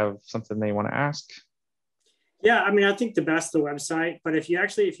if they have something they want to ask? Yeah, I mean, I think the best the website, but if you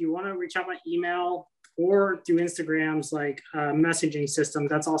want to reach out my email or through Instagram's like messaging system,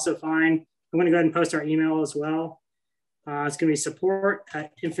 that's also fine. I'm going to go ahead and post our email as well. It's going to be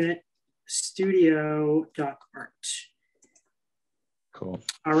support@infinitestudio.art. Cool.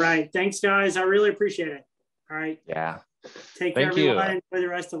 All right. Thanks, guys. I really appreciate it. All right. Yeah. Take care, everyone. Enjoy the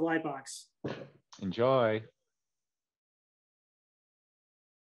rest of Lightbox. Enjoy.